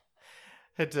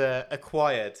 had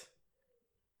acquired.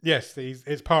 Yes,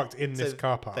 it's parked in this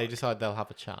car park. They decide they'll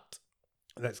have a chat.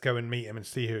 Let's go and meet him and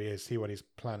see who he is, see what his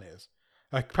plan is.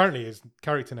 Apparently, his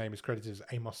character name is credited as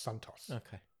Amos Santos.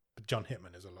 Okay. But John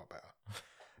Hitman is a lot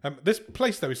better. This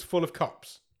place, though, is full of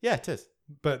cops. Yeah, it is.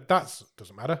 But that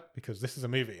doesn't matter because this is a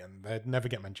movie and they never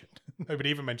get mentioned. Nobody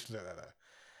even mentions it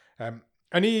there.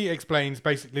 And he explains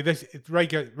basically this.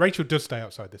 Rachel does stay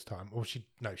outside this time. Or she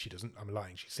doesn't. I'm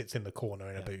lying. She sits in the corner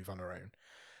in a booth on her own.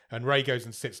 And Ray goes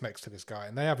and sits next to this guy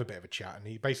and they have a bit of a chat. And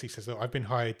he basically says, look, I've been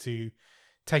hired to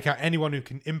take out anyone who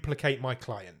can implicate my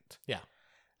client. Yeah.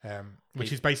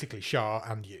 Which is basically Shah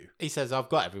and you. He says, I've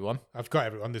got everyone. I've got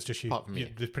everyone. There's just you. Apart from you.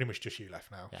 There's pretty much just you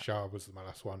left now. Yeah. Shah was my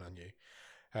last one and you.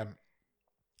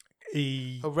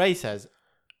 Ray says,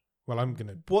 well, I'm going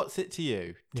to... What's it to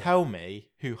you? Yeah. Tell me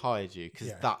who hired you because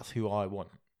Yeah. that's who I want.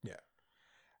 Yeah.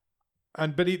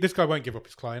 But this guy won't give up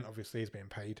his client. Obviously, he's being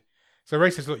paid. So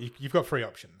Ray says, look, you've got three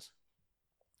options.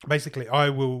 Basically, I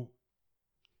will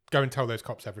go and tell those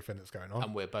cops everything that's going on.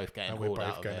 And we're both getting And we're hauled out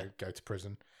both of going it. to go to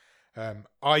prison.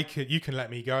 You can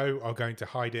let me go. I'll go into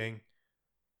hiding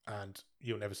and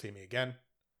you'll never see me again,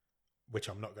 which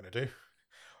I'm not going to do.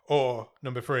 Or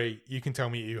number three, you can tell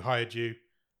me who hired you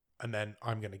and then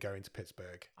I'm going to go into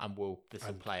Pittsburgh. And this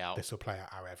will play out. This will play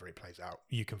out however it plays out.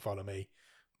 You can follow me.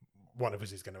 One of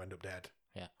us is going to end up dead.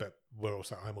 Yeah. But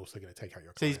I'm also going to take out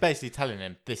your client. So he's basically telling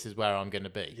him, this is where I'm going to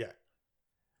be. Yeah.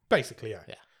 Basically, yeah.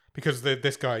 Yeah. Because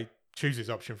this guy chooses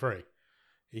option three.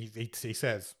 He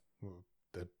says,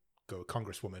 the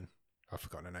congresswoman, I've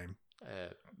forgotten her name.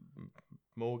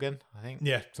 Morgan, I think.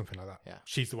 Yeah, something like that. Yeah.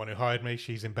 She's the one who hired me.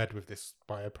 She's in bed with this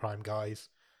bioprime guys.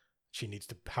 She needs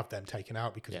to have them taken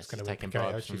out because it's going to taking implicate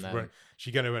her. bribes from them.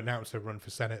 She's going to announce her run for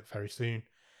Senate very soon.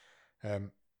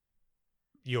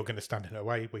 You're going to stand in her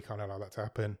way. We can't allow that to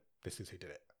happen. This is who did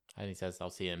it. And he says,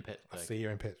 I'll see you in Pittsburgh. I'll see you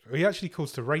in Pittsburgh. He actually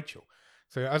calls to Rachel.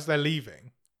 So as they're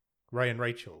leaving, Ray and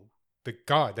Rachel, the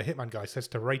hitman guy says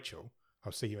to Rachel,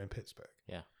 I'll see you in Pittsburgh.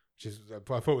 Yeah. Which is,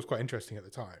 I thought was quite interesting at the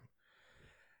time.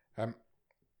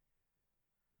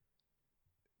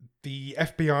 The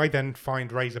FBI then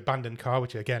find Ray's abandoned car,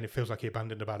 which again, it feels like he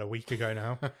abandoned about a week ago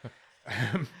now.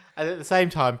 And at the same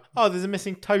time, there's a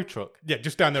missing tow truck. Yeah,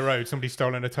 just down the road, somebody's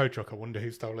stolen a tow truck. I wonder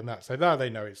who's stolen that. So now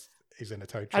they know he's in a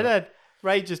tow truck. And then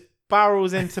Ray just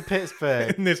barrels into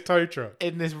Pittsburgh in this tow truck.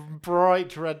 in this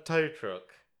bright red tow truck.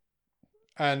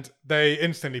 And they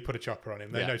instantly put a chopper on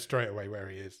him. They Yeah. know straight away where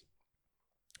he is.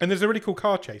 And there's a really cool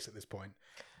car chase at this point.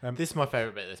 This is my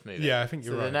favourite bit of this movie. Yeah, I think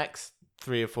you're right. The next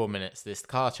 3 or 4 minutes, this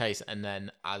car chase, and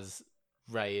then as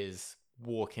Ray is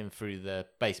walking through the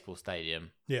baseball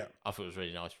stadium, Yeah. I thought it was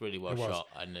really nice, really well It was. shot,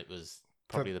 and it was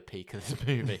probably the peak of this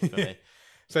movie for me.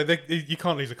 So you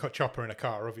can't lose a chopper in a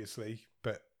car, obviously,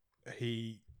 but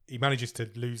he manages to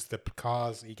lose the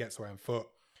cars. He gets away on foot.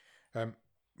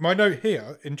 My note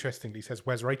here, interestingly, says,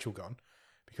 where's Rachel gone?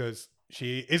 Because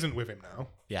she isn't with him now.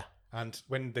 Yeah. And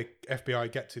when the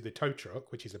FBI get to the tow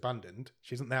truck, which is abandoned,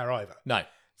 she isn't there either. No.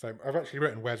 So I've actually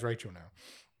written, where's Rachel now?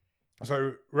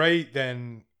 So Ray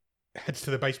then heads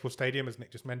to the baseball stadium, as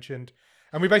Nick just mentioned.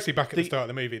 And we're basically back at the start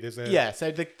of the movie. There's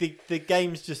So the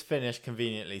game's just finished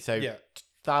conveniently. So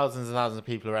thousands and thousands of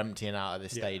people are emptying out of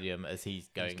this stadium as he's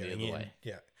going the other way.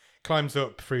 Yeah. Climbs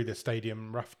up through the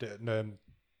stadium rafter,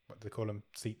 what do they call them?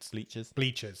 Seats?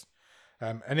 Bleachers.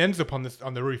 And ends up on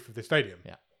the roof of the stadium.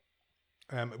 Yeah.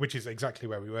 Which is exactly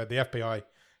where we were. The FBI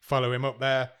follow him up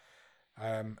there.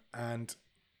 And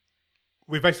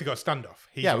we've basically got a standoff.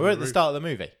 We're at the start of the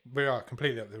movie. We are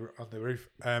completely on the roof.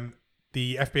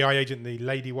 The FBI agent, the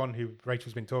lady one who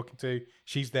Rachel's been talking to,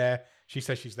 she's there. She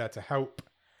says she's there to help.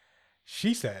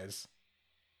 Ray says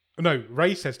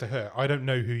to her, I don't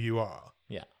know who you are.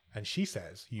 Yeah. And she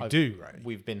says, you do, Ray.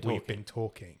 We've been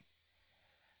talking.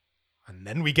 And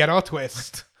then we get our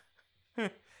twist.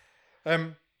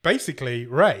 Basically,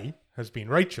 Ray has been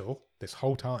Rachel this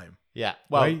whole time. Yeah.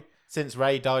 Well, since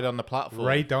Ray died on the platform.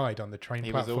 Ray died on the train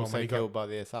he platform. Was also when he killed got by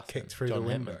the assassin. kicked through John the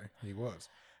window. Hitman. He was.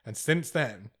 And since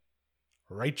then,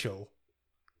 Rachel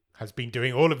has been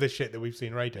doing all of this shit that we've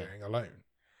seen Ray doing alone.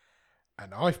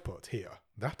 And I've put here,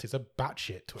 that is a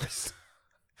batshit twist.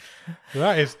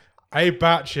 That is a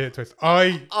batshit twist.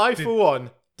 For one,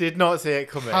 did not see it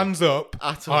coming. Hands up.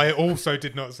 At all. I also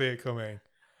did not see it coming.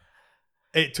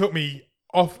 It took me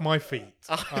off my feet.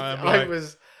 I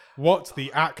was What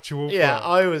the actual Yeah, fuck?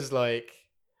 I was like,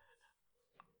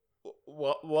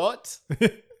 what?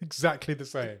 Exactly the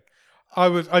same.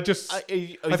 I just.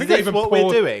 Is think I this even what paused-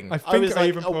 we're doing? I I think was I like,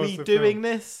 even are we paused the doing film.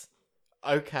 this?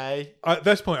 Okay. At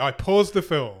this point, I paused the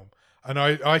film and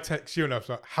I text you and I was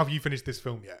like, "Have you finished this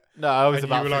film yet?" No, I was And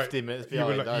you about were like- 15 minutes you were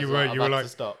behind. like- I was you like, were- I'm you were about like- to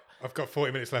stop. I've got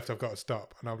 40 minutes left. I've got to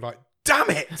stop. And I'm like, damn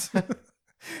it!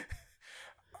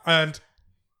 And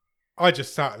I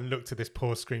just sat and looked at this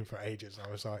poor screen for ages. And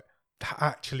I was like, that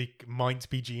actually might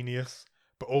be genius.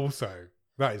 But also,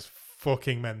 that is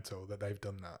fucking mental that they've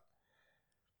done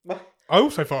that. I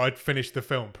also thought I'd finished the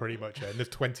film pretty much. And there's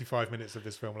 25 minutes of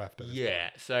this film left. At this Yeah,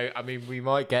 so I mean, we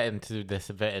might get into this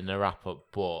a bit in the wrap up,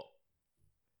 but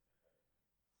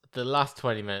the last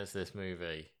 20 minutes of this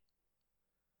movie,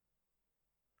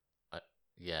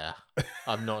 yeah,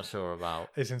 I'm not sure about.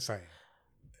 It's insane.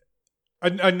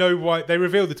 I know why they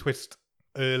reveal the twist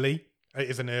early. It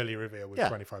is an early reveal with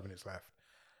 25 minutes left,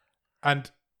 and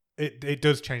it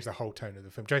does change the whole tone of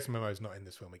the film. Jason Momoa is not in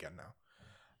this film again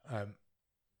now.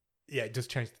 Yeah, it does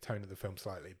change the tone of the film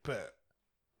slightly, but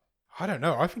I don't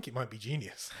know. I think it might be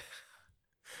genius.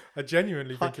 I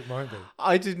genuinely think it might be.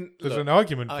 I didn't. There's look, an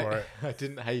argument for it. I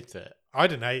didn't hate it. I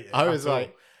didn't hate it. I was at all.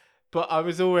 like, but I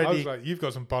was already. I was like, you've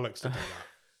got some bollocks to do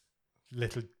that.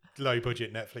 Little low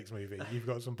budget Netflix movie. You've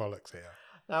got some bollocks here.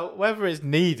 Now, whether it's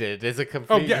needed is a Oh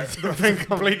completely yeah, that's a different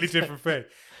completely conversation. different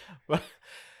thing.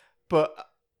 But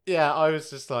yeah, I was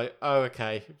just like, oh,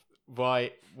 okay.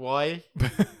 Why?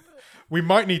 We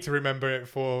might need to remember it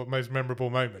for most memorable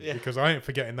moment Yeah. because I ain't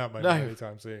forgetting that moment No.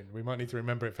 anytime soon. We might need to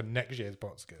remember it for next year's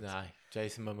Oscars. No,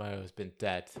 Jason Momoa has been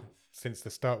dead Since the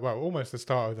start, well, almost the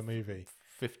start of the movie.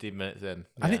 15 minutes in.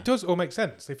 And Yeah. it does all make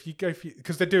sense if you go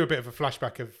because they do a bit of a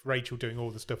flashback of Rachel doing all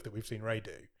the stuff that we've seen Ray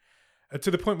do, to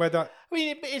the point where that I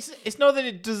mean, it's not that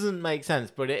it doesn't make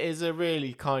sense, but it is a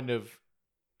really kind of.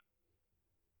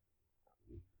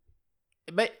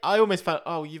 I almost felt,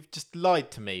 oh, you've just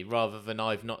lied to me rather than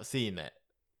I've not seen it.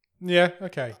 yeah,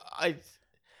 okay,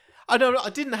 I don't. I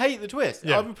didn't hate the twist.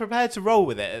 Yeah. I'm prepared to roll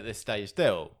with it at this stage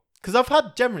still, because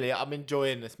I'm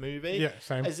enjoying this movie. yeah,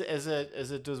 same. As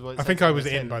it does what it I says think I on was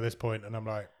the in tin. by this point, and I'm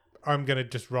like, I'm gonna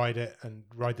just ride it and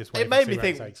ride this wave. It made and me see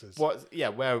where think, takes us.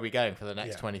 where are we going for the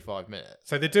next Yeah. 25 minutes?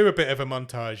 So they do a bit of a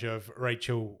montage of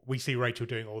Rachel. We see Rachel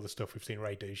doing all the stuff we've seen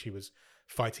Ray do. She was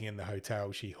fighting in the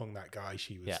hotel. She hung that guy.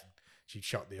 She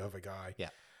shot the other guy. Yeah.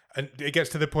 And it gets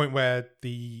to the point where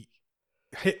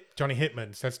Johnny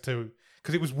Hitman says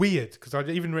because it was weird because I'd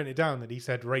even written it down that he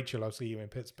said, "Rachel, I'll see you in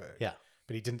Pittsburgh." Yeah.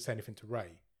 But he didn't say anything to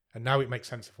Ray. And now it makes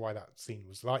sense of why that scene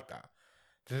was like that.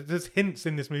 There's hints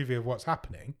in this movie of what's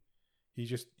happening. You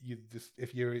just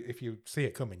if you see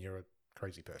it coming, you're a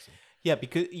crazy person Yeah,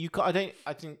 because I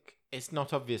think it's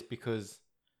not obvious because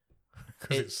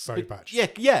because it's so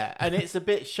batshit. Yeah, and it's a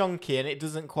bit shonky and it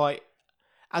doesn't quite,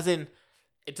 as in,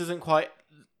 it doesn't quite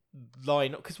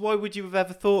line up. Because why would you have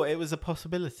ever thought it was a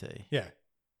possibility? Yeah.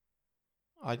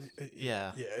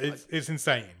 Yeah. It's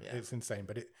insane. Yeah. It's insane,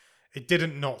 but it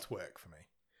didn't not work for me.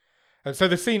 And so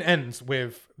the scene ends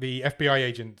with the FBI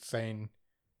agent saying,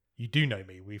 "You do know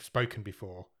me. We've spoken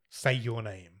before. Say your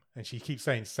name." And she keeps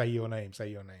saying, "Say your name. Say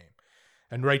your name."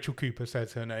 And Rachel Cooper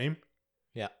says her name.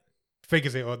 Yeah.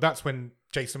 Figures it out. That's when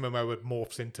Jason Momoa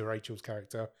morphs into Rachel's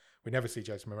character. We never see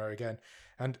Jason Momoa again.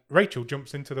 And Rachel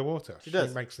jumps into the water. She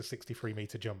does. Makes the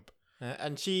 63-meter jump.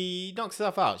 And she knocks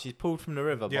herself out. She's pulled from the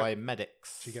river Yeah. by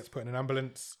medics. She gets put in an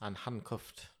ambulance. and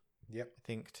handcuffed. Yep. I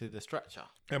think to the stretcher.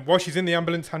 And while she's in the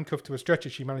ambulance, handcuffed to a stretcher,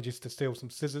 she manages to steal some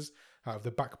scissors out of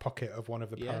the back pocket of one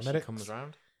of the She paramedics. comes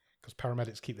round. Because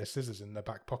paramedics keep their scissors in their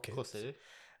back pocket. Of course they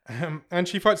do. And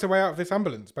she fights her way out of this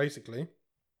ambulance, basically.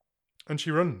 And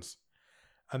she runs.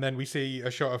 And then we see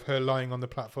a shot of her lying on the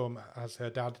platform as her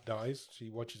dad dies. She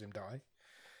watches him die.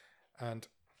 And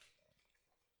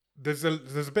there's a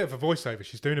bit of a voiceover.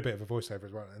 She's doing a bit of a voiceover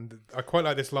as well. And I quite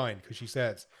like this line because she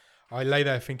says, "I lay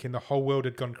there thinking the whole world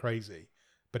had gone crazy,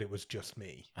 but it was just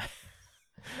me."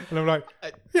 And I'm like,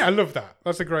 yeah, I love that.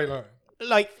 That's a great line.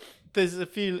 Like, there's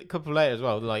couple later as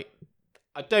well. Like,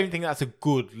 I don't think that's a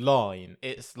good line.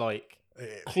 It's like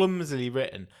clumsily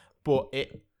written, but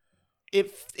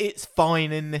it's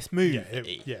fine in this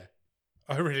movie. Yeah.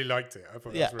 I really liked it. I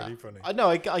thought that was really funny. I know.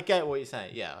 I get what you're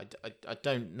saying. Yeah, I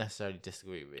don't necessarily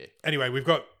disagree with you. Anyway, we've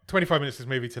got 25 minutes of this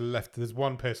movie to the left. There's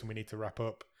one person we need to wrap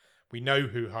up. We know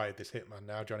who hired this hitman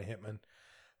now, Johnny Hitman.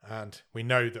 And we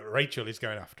know that Rachel is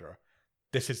going after her.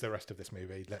 This is the rest of this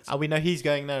movie. And we know he's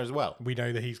going there as well. We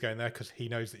know that he's going there because he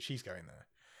knows that she's going there.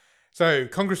 So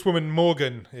Congresswoman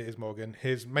Morgan,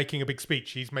 is making a big speech.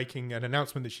 She's making an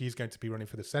announcement that she's going to be running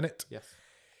for the Senate. Yes.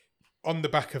 on the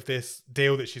back of this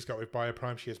deal that she's got with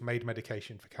Bioprime, she has made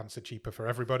medication for cancer cheaper for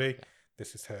everybody. Yeah.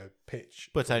 This is her pitch.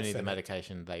 But only the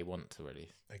medication they want to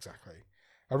release. Exactly.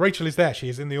 Rachel is there. She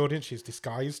is in the audience. She's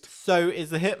disguised. So is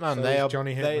the hitman. So they is are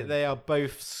Johnny Hitman. They are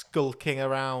both skulking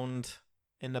around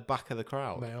in the back of the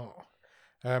crowd. They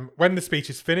are. When the speech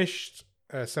is finished,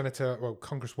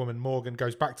 Congresswoman Morgan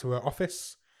goes back to her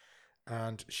office,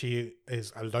 and she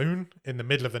is alone in the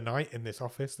middle of the night in this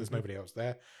office. There's nobody else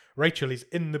there. Rachel is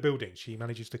in the building. She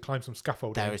manages to climb some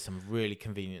scaffolding. There is some really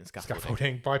convenient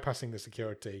scaffolding. Bypassing the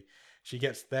security. She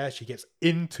gets there. She gets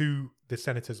into the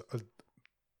senator's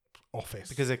office.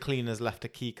 Because a cleaner's left a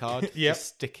key card Yep. just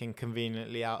sticking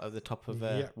conveniently out of the top of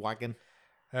a wagon.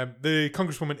 The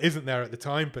congresswoman isn't there at the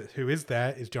time, but who is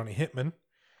there is Johnny Hitman.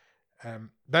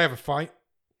 They have a fight.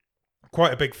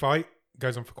 Quite a big fight.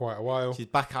 Goes on for quite a while. She's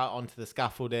back out onto the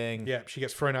scaffolding. Yeah, she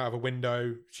gets thrown out of a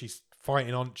window. She's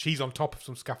on top of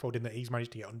some scaffolding that he's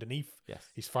managed to get underneath. Yes.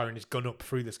 He's firing his gun up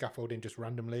through the scaffolding just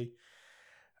randomly.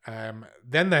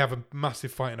 Then they have a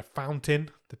massive fight in a fountain,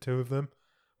 the two of them,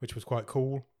 which was quite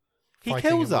cool. He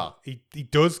kills her. He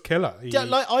does kill her. Yeah,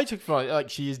 like I took for like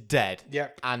she is dead.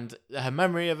 Yep. And her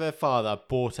memory of her father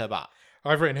brought her back.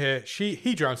 I've written here,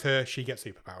 he drowns her, she gets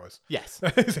superpowers. Yes.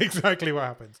 That's exactly what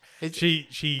happens.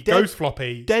 She dead, goes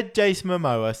floppy. Dead Jason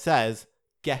Momoa says,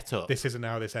 "Get up. This isn't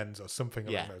how this ends," or something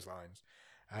along those lines.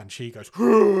 And she goes,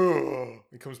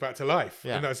 it comes back to life.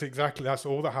 Yeah. And that's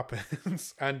all that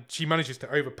happens. And she manages to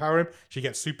overpower him. She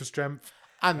gets super strength.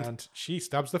 And she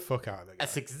stabs the fuck out of the guy.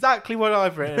 That's exactly what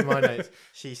I've written in my notes.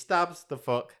 She stabs the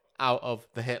fuck out of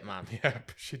the hitman.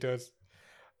 Yep, she does.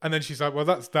 And then she's like, well,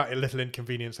 that's that little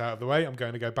inconvenience out of the way. I'm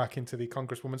going to go back into the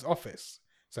congresswoman's office.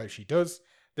 So she does.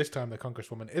 This time the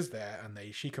congresswoman is there and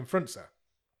she confronts her.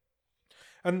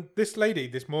 And this lady,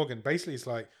 this Morgan, basically is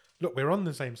like, look, we're on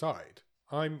the same side.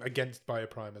 I'm against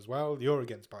Bioprime as well. You're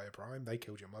against Bioprime. They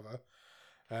killed your mother.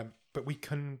 But we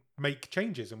can make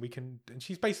changes and and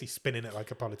she's basically spinning it like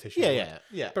a politician.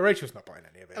 Yeah. But Rachel's not buying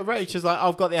any of it. Rachel's like,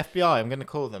 I've got the FBI. I'm going to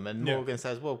call them. And Yeah. Morgan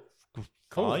says, well,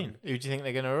 Call fine. them. Who do you think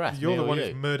they're going to arrest? You're me the or one you?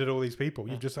 who's murdered all these people.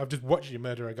 Yeah. I've just watched you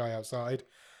murder a guy outside.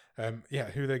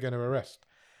 Who they're going to arrest.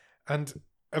 And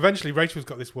eventually Rachel's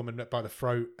got this woman by the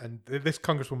throat, and this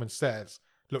congresswoman says,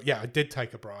 look, yeah, I did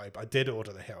take a bribe. I did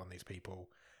order the hit on these people,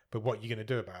 but what are you going to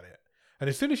do about it? And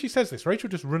as soon as she says this, Rachel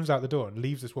just runs out the door and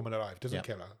leaves this woman alive, doesn't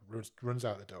kill her, runs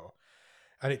out the door.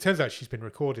 And it turns out she's been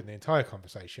recording the entire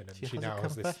conversation, and she now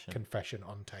has this confession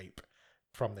on tape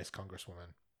from this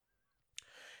congresswoman.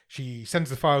 She sends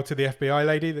the file to the FBI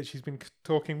lady that she's been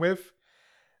talking with,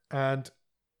 and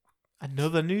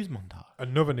another news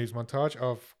montage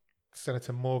of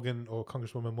Senator Morgan or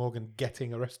Congresswoman Morgan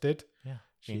getting arrested. Yeah,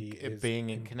 she is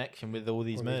being in connection with all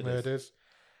these murders.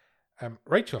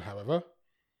 Rachel, however,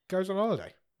 goes on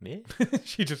holiday. Yeah,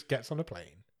 she just gets on a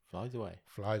plane, flies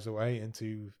away, and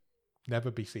to never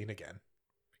be seen again,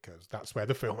 because that's where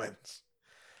the film ends.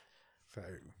 So,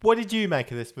 what did you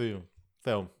make of this movie?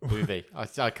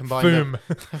 I combined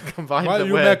combined Why the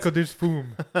you words. make this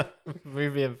film?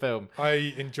 Movie and film.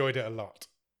 I enjoyed it a lot.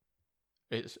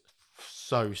 It's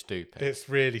so stupid. It's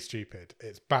really stupid.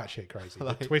 It's batshit crazy.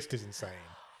 The twist is insane.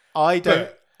 I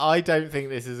don't think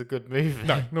this is a good movie.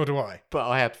 No, nor do I. But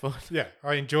I had fun. Yeah,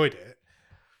 I enjoyed it.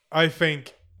 I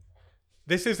think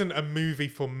this isn't a movie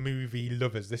for movie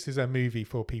lovers. This is a movie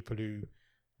for people who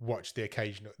watch the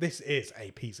occasional. This is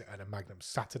a pizza and a Magnum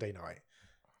Saturday night.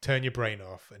 Turn your brain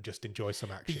off and just enjoy some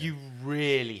action. But you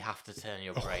really have to turn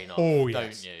your brain off,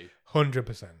 yes. don't you?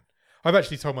 100%. I've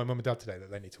actually told my mum and dad today that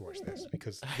they need to watch this,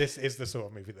 because this is the sort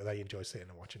of movie that they enjoy sitting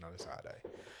and watching on a Saturday.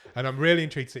 And I'm really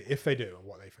intrigued to see if they do and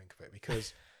what they think of it,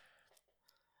 because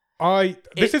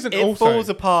it falls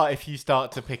apart if you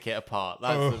start to pick it apart.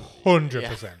 That's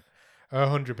 100%.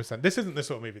 100%. This isn't the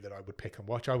sort of movie that I would pick and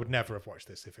watch. I would never have watched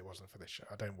this if it wasn't for this show.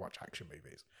 I don't watch action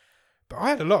movies. But I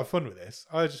had a lot of fun with this.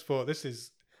 I just thought,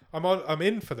 I'm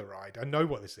in for the ride. I know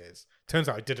what this is. Turns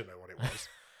out I didn't know what it was.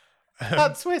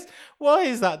 That twist. Why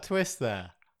is that twist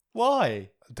there? Why?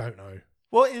 I don't know.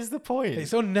 What is the point?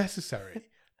 It's unnecessary.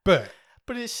 But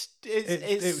it's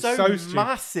so so stupid.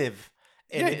 Massive.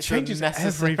 It changes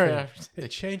everything. It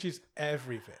changes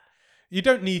everything. You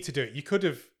don't need to do it. You could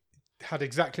have had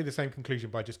exactly the same conclusion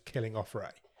by just killing off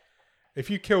Ray. If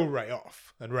you kill Ray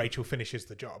off and Rachel finishes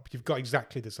the job, you've got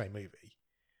exactly the same movie.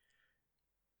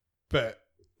 But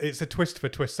it's a twist for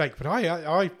twist's sake. But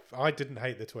I didn't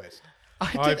hate the twist.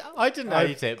 I didn't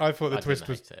hate it. I thought the twist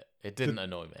was. It didn't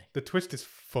annoy me. The twist is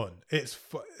fun. It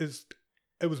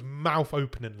was mouth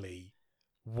openingly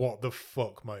what the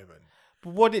fuck moment.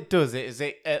 But what it does is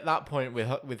it at that point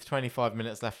with 25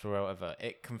 minutes left or whatever,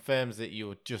 it confirms that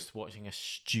you're just watching a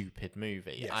stupid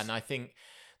movie. Yes. And I think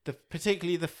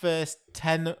particularly the first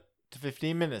 10 to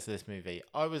 15 minutes of this movie,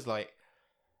 I was like,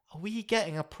 are we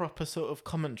getting a proper sort of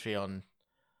commentary on,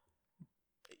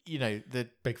 the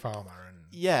Big Pharma and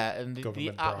and the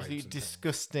government bribes absolute and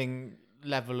disgusting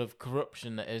level of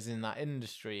corruption that is in that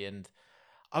industry? And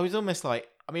I was almost like,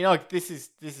 this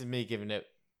is me giving it,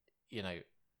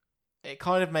 it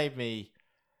kind of made me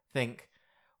think,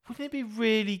 wouldn't it be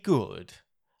really good?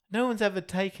 No one's ever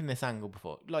taken this angle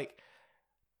before. Like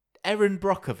Erin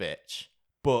Brockovich,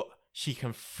 but she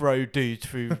can throw dudes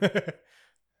through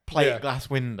plate glass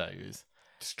windows.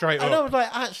 Straight up. And I was like,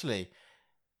 actually,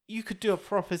 you could do a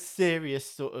proper serious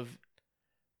sort of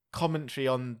commentary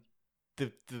on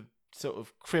the sort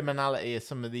of criminality of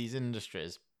some of these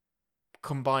industries,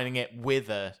 combining it with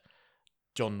a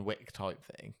John Wick type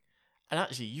thing. And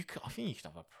actually, I think you could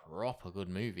have a proper good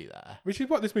movie there. Which is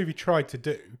what this movie tried to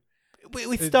do.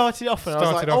 We started off and I was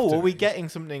like, started off are we doing- getting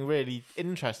something really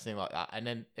interesting like that? And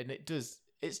then it does.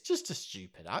 It's just a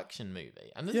stupid action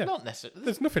movie, and there's not necessarily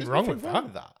There's nothing wrong with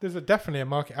that. There's definitely a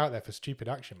market out there for stupid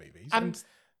action movies, and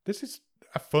this is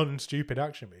a fun, stupid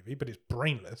action movie, but it's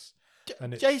brainless.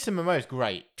 And Jason Momoa's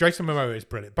great. Jason Momoa is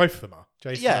brilliant. Both of them are.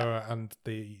 Jason Momoa and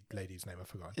the lady's name I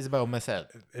forgot. Isabel Merced.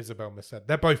 Isabel Merced.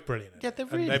 They're both brilliant. Yeah, they're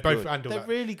really they good. both handle they're that.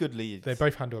 really good leads. They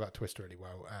both handle that twist really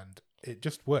well, and it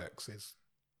just works.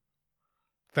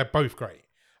 They're both great,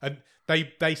 and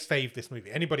they save this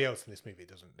movie. Anybody else in this movie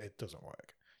doesn't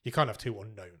work. You can't have two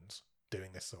unknowns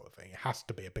doing this sort of thing. It has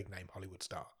to be a big name Hollywood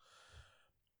star.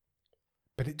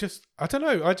 But it just, I don't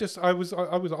know. I was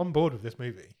on board with this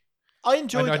movie. I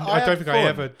enjoyed it. I don't think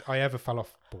I ever fell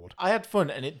off board. I had fun,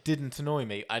 and it didn't annoy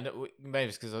me. I know maybe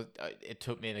it's because it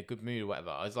took me in a good mood or whatever.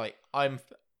 I was like, I'm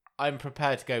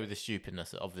prepared to go with the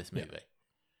stupidness of this movie.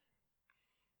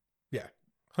 Yeah,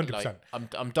 100%.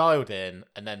 Like, I'm dialed in,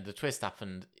 and then the twist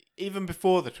happened. Even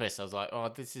before the twist, I was like,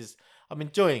 oh, I'm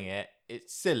enjoying it.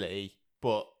 It's silly,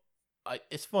 but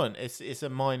it's fun. It's a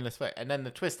mindless way. And then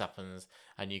the twist happens,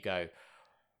 and you go,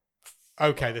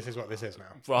 okay, this is what this is now.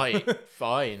 Right,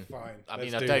 fine. Fine. I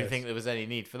mean, I don't think there was any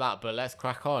need for that, but let's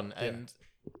crack on. Yeah. And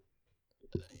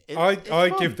I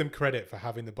give them credit for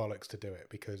having the bollocks to do it,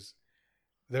 because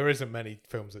there isn't many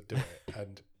films that do it.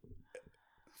 And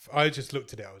I just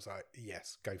looked at it. I was like,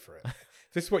 yes, go for it.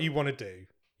 If this is what you want to do,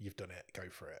 you've done it. Go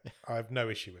for it. I have no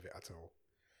issue with it at all.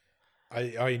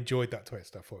 I enjoyed that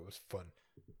twist. I thought it was fun.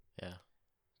 Yeah.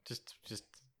 Just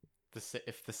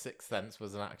if The Sixth Sense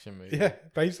was an action movie. Yeah,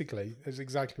 basically, it's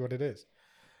exactly what it is.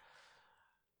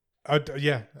 I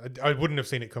wouldn't have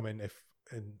seen it coming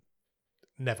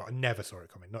I never saw it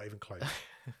coming, not even close.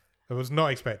 I was not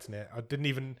expecting it. It hadn't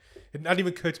even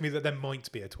occurred to me that there might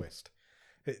be a twist.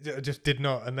 It just did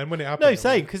not. And then when it happened, No,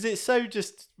 same, because it's so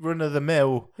just run of the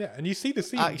mill. Yeah, and you see the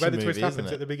scene Action where the twist movie, happens isn't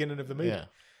it? at the beginning of the movie. Yeah.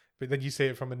 But then you see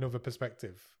it from another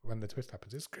perspective when the twist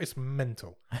happens. It's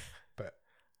mental. But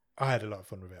I had a lot of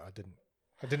fun with it. I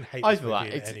didn't hate this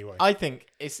movie in any way. I think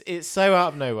it's so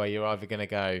out of nowhere. You're either gonna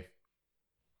go,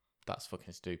 that's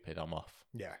fucking stupid, I'm off,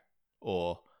 Yeah,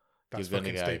 or that's you're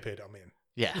gonna fucking go, stupid. I mean,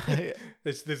 yeah.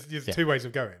 there's two ways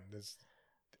of going. There's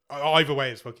either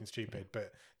way is fucking stupid.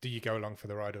 But do you go along for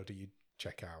the ride or do you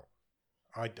check out?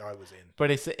 I was in. But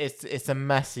it's a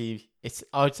messy.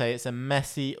 I would say it's a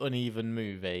messy, uneven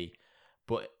movie,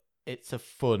 but it's a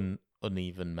fun,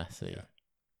 uneven, messy.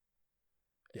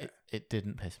 Yeah. It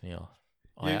didn't piss me off.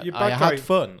 Your I bad guy- had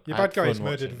fun. Your I had bad guy is fun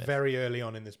murdered watching this. very early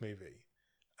on in this movie,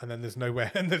 and then there's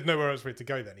nowhere else for it to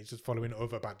go. Then he's just following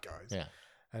other bad guys. Yeah.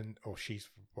 Or she's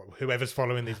whoever's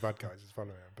following these bad guys is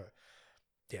following him. But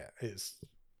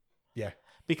yeah,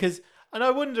 Because, and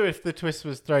I wonder if the twist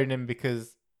was thrown in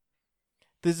because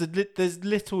there's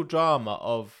little drama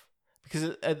of,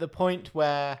 because at the point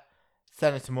where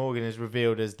Senator Morgan is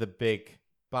revealed as the big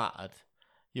bad,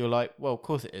 you're like, well, of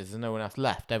course it is. There's no one else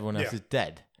left. Everyone else Yeah. is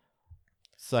dead.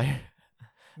 So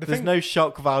the there's no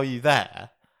shock value there.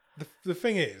 The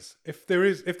thing is, if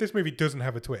this movie doesn't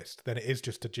have a twist, then it is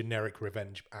just a generic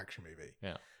revenge action movie.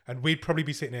 Yeah. And we'd probably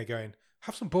be sitting there going,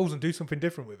 have some balls and do something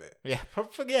different with it. Yeah,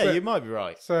 But- you might be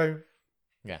right. So,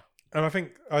 Yeah. And I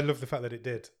think I love the fact that it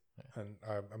did, and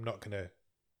I'm not gonna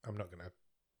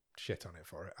shit on it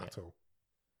for it at all.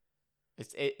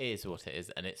 It is what it is,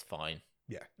 and it's fine.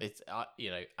 Yeah. It's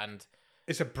and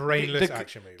It's a brainless the-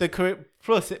 action movie.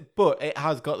 but it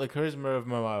has got the charisma of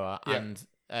Momoa Yeah. and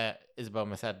Isabel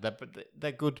Merced.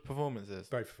 They're good performances.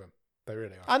 Both of them, they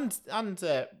really are. And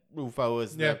Rulfo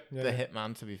was the Yeah.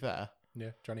 hitman. To be fair,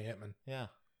 Yeah, Johnny Hitman. yeah.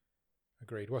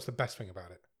 Agreed. What's the best thing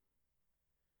about it?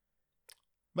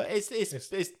 But it's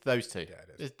those two.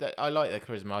 Yeah, it is. I like their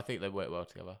charisma. I think they work well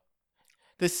together.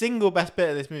 The single best bit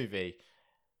of this movie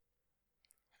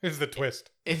This is the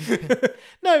twist.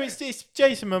 no, it's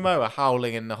Jason Momoa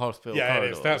howling in the hospital Yeah, it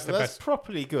corridor. is. That's the best.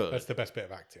 Properly good. That's the best bit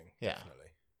of acting. Yeah. Definitely.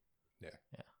 Yeah.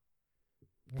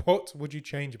 What would you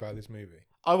change about this movie?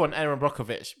 I want Aaron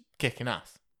Brockovich kicking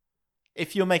ass.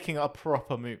 If you're making a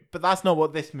proper movie, but that's not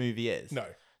what this movie is. No.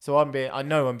 So I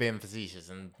know I'm being facetious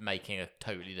and making a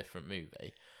totally different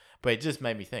movie, but it just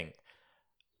made me think.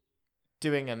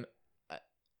 Doing an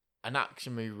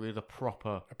action movie with a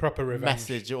proper revenge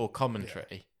message or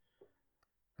commentary.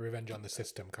 Revenge on the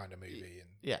system kind of movie. And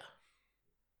yeah.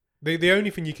 The only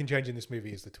thing you can change in this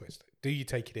movie is the twist. Do you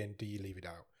take it in? Do you leave it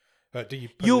out? Do you?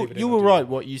 You were right.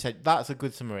 What you said. That's a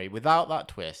good summary. Without that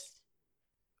twist,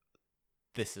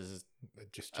 this is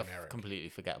just a generic, completely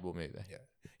forgettable movie. Yeah,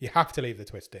 you have to leave the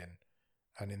twist in,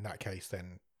 and in that case,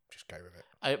 then just go with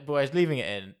it. Whereas leaving it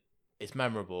in, it's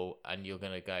memorable, and you're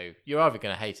either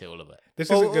gonna hate it, all of it. This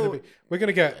isn't going to be. We're going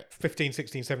to get 15,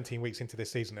 16, 17 weeks into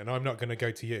this season, and I'm not going to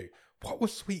go to you. What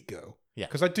was Sweet Girl? Yeah,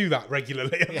 because I do that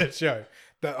regularly on this show.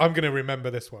 That I'm going to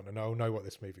remember this one, and I'll know what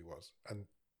this movie was, and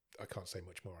I can't say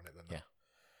much more on it than that.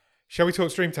 Shall we talk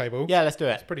Stream Table? Yeah, let's do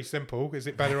it. It's pretty simple. Is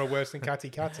it better or worse than Catty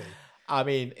Catty? I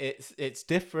mean, it's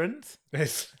different.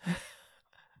 It's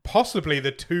possibly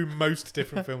the two most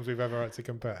different films we've ever had to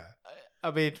compare.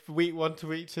 I mean, week 1 to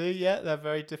week 2, yeah, they're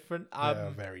very different. They're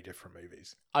very different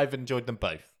movies. I've enjoyed them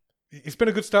both. It's been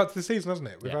a good start to the season, hasn't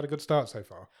it? We've had a good start so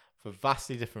far. For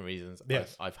vastly different reasons.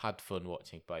 Yes. I've had fun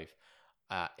watching both.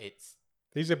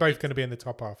 These are both going to be in the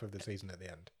top half of the season at the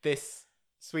end. This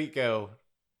Sweet Girl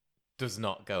does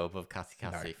not go above Catty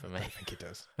Catty for me. I don't think it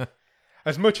does.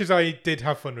 As much as I did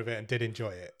have fun with it and did enjoy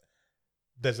it,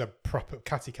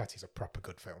 Catty Catty's a proper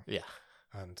good film. Yeah.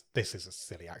 And this is a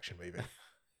silly action movie.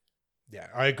 Yeah,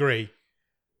 I agree.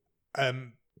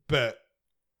 But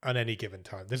on any given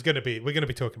time, we're going to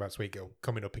be talking about Sweet Girl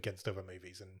coming up against other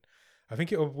movies, and I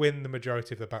think it will win the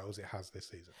majority of the battles it has this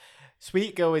season.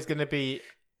 Sweet Girl is going to be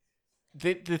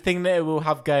the thing that it will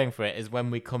have going for it is when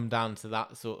we come down to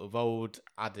that sort of old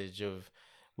adage of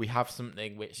we have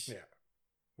something which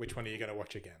which one are you going to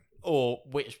watch again, or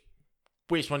which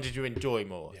one did you enjoy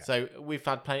more? Yeah. So we've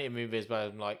had plenty of movies where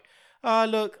I'm like,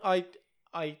 look, I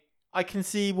can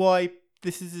see why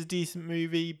this is a decent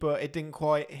movie, but it didn't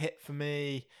quite hit for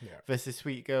me. Yeah. Versus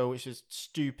Sweet Girl, which is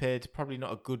stupid, probably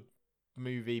not a good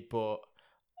movie, but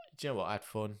do you know what? I had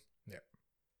fun. Yeah.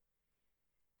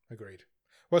 Agreed.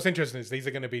 What's interesting is these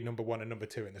are going to be number 1 and number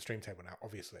 2 in the stream table now,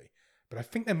 obviously. But I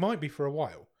think they might be for a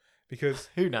while. Because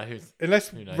who knows?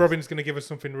 Unless Robin's going to give us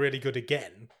something really good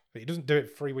again. But he doesn't do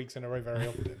it 3 weeks in a row very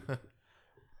often.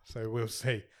 So we'll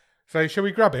see. So shall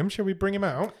we grab him? Shall we bring him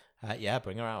out? Yeah,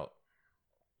 bring her out.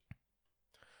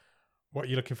 What are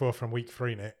you looking for from week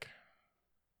 3, Nick?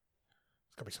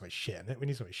 It's got to be something shit in it. We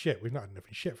need something shit. We've not had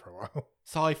nothing shit for a while.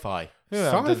 Sci-fi. We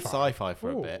haven't done sci-fi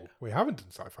for a bit. We haven't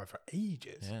done sci-fi for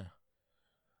ages. Yeah.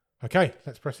 Okay,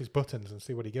 let's press his buttons and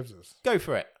see what he gives us. Go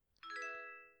for it.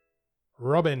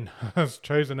 Robin has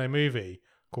chosen a movie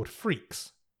called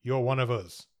Freaks. You're One of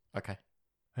Us. Okay.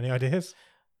 Any ideas?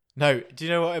 No. Do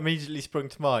you know what immediately sprung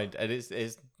to mind? And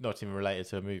it's not even related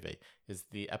to a movie. It's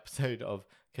the episode of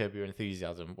Curb Your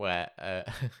Enthusiasm where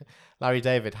Larry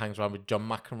David hangs around with John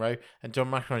McEnroe, and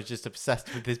John McEnroe is just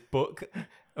obsessed with this book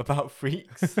about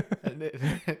freaks, and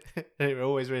it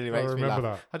always really makes me laugh.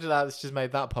 That. I don't know. It's just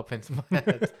made that pop into my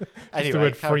head. Anyway, the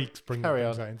word freaks brings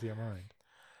that into your mind.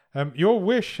 Your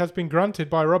wish has been granted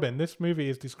by Robin. This movie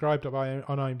is described on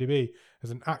IMDb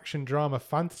as an action drama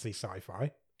fantasy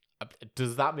sci-fi.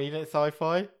 Does that mean it's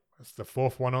sci-fi? That's the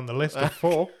 4th one on the list of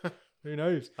 4. Who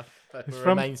knows? It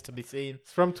remains to be seen.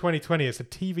 It's from 2020. It's a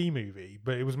TV movie,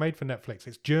 but it was made for Netflix.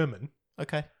 It's German.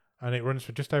 Okay. And it runs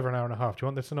for just over an hour and a half. Do you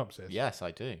want the synopsis? Yes, I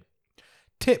do.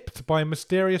 Tipped by a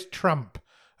mysterious tramp,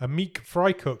 a meek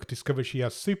fry cook discovers she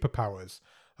has superpowers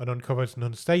and uncovers an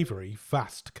unsavory,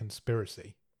 vast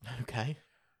conspiracy. Okay.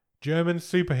 German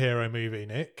superhero movie,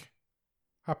 Nick.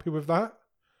 Happy with that?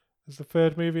 It's the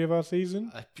 3rd movie of our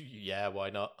season. Yeah,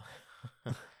 why not?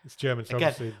 It's German, so again,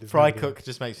 obviously... Fry Cook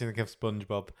just makes me think of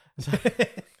SpongeBob.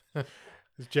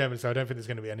 It's German, so I don't think there's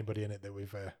going to be anybody in it that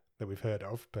we've heard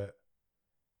of, but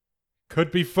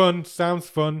could be fun. Sounds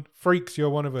fun. Freaks, You're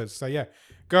One of Us. So yeah,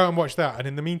 go out and watch that. And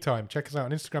in the meantime, check us out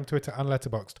on Instagram, Twitter, and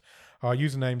Letterboxd. Our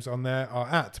usernames on there are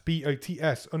at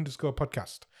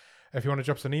BOTS_podcast. If you want to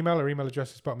drop us an email, our email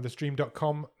address is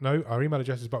bottomofthestream.com. No, our email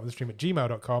address is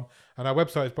bottomofthestream@gmail.com, and our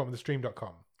website is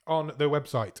bottomofthestream.com. On the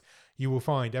website, you will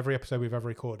find every episode we've ever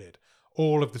recorded,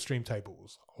 all of the stream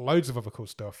tables, loads of other cool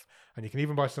stuff, and you can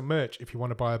even buy some merch if you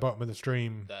want to buy a bottom of the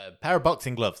stream The pair of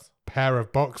boxing gloves. pair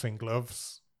of boxing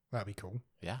gloves. That'd be cool.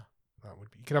 Yeah. That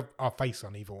would be. You could have our face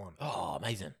on either one. Oh,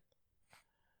 amazing.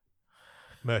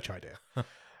 Merch idea.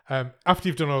 After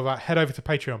you've done all that, head over to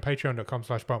Patreon,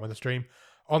 patreon.com/bottom of the stream.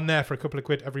 On there for a couple of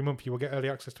quid every month, you will get early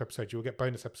access to episodes. You will get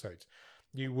bonus episodes.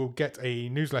 You will get a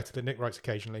newsletter that Nick writes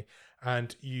occasionally,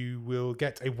 and you will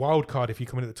get a wild card if you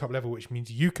come in at the top level, which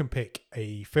means you can pick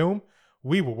a film.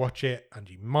 We will watch it, and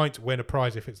you might win a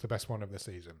prize if it's the best one of the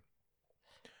season.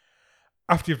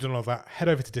 After you've done all that, head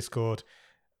over to Discord.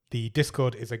 The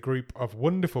Discord is a group of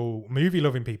wonderful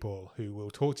movie-loving people who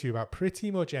will talk to you about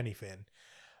pretty much anything.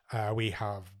 We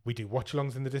do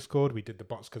watch-alongs in the Discord. We did the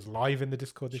Boxcars live in the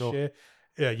Discord this year.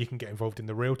 You can get involved in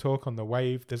the Real Talk on the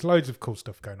Wave. There's loads of cool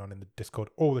stuff going on in the Discord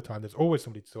all the time. There's always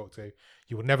somebody to talk to.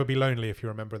 You will never be lonely if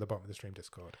you're a member of the Bottom of the Stream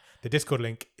Discord. The Discord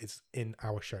link is in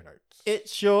our show notes. It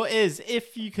sure is.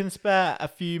 If you can spare a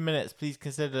few minutes, please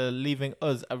consider leaving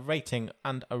us a rating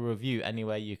and a review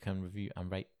anywhere you can review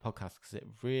and rate podcasts, because it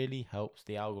really helps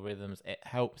the algorithms. It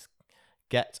helps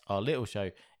get our little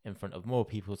show in front of more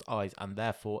people's eyes and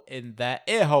therefore in their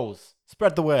ear holes.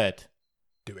 Spread the word.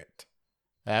 Do it.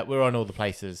 We're on all the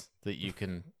places that you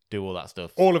can do all that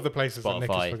stuff. All of the places that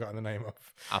Nick has Spotify. forgotten the name of.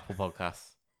 Apple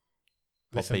Podcasts.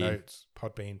 Listen Podbean. Notes,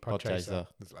 Podbean, Podchaser. Podchaser.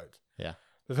 There's loads. Yeah.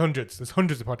 There's hundreds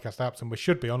of podcast apps, and we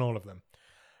should be on all of them.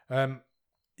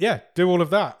 Do all of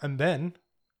that, and then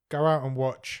go out and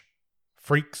watch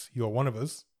Freaks, You're One of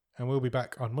Us, and we'll be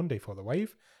back on Monday for The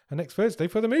Wave, and next Thursday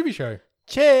for the movie show.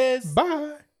 Cheers! Bye!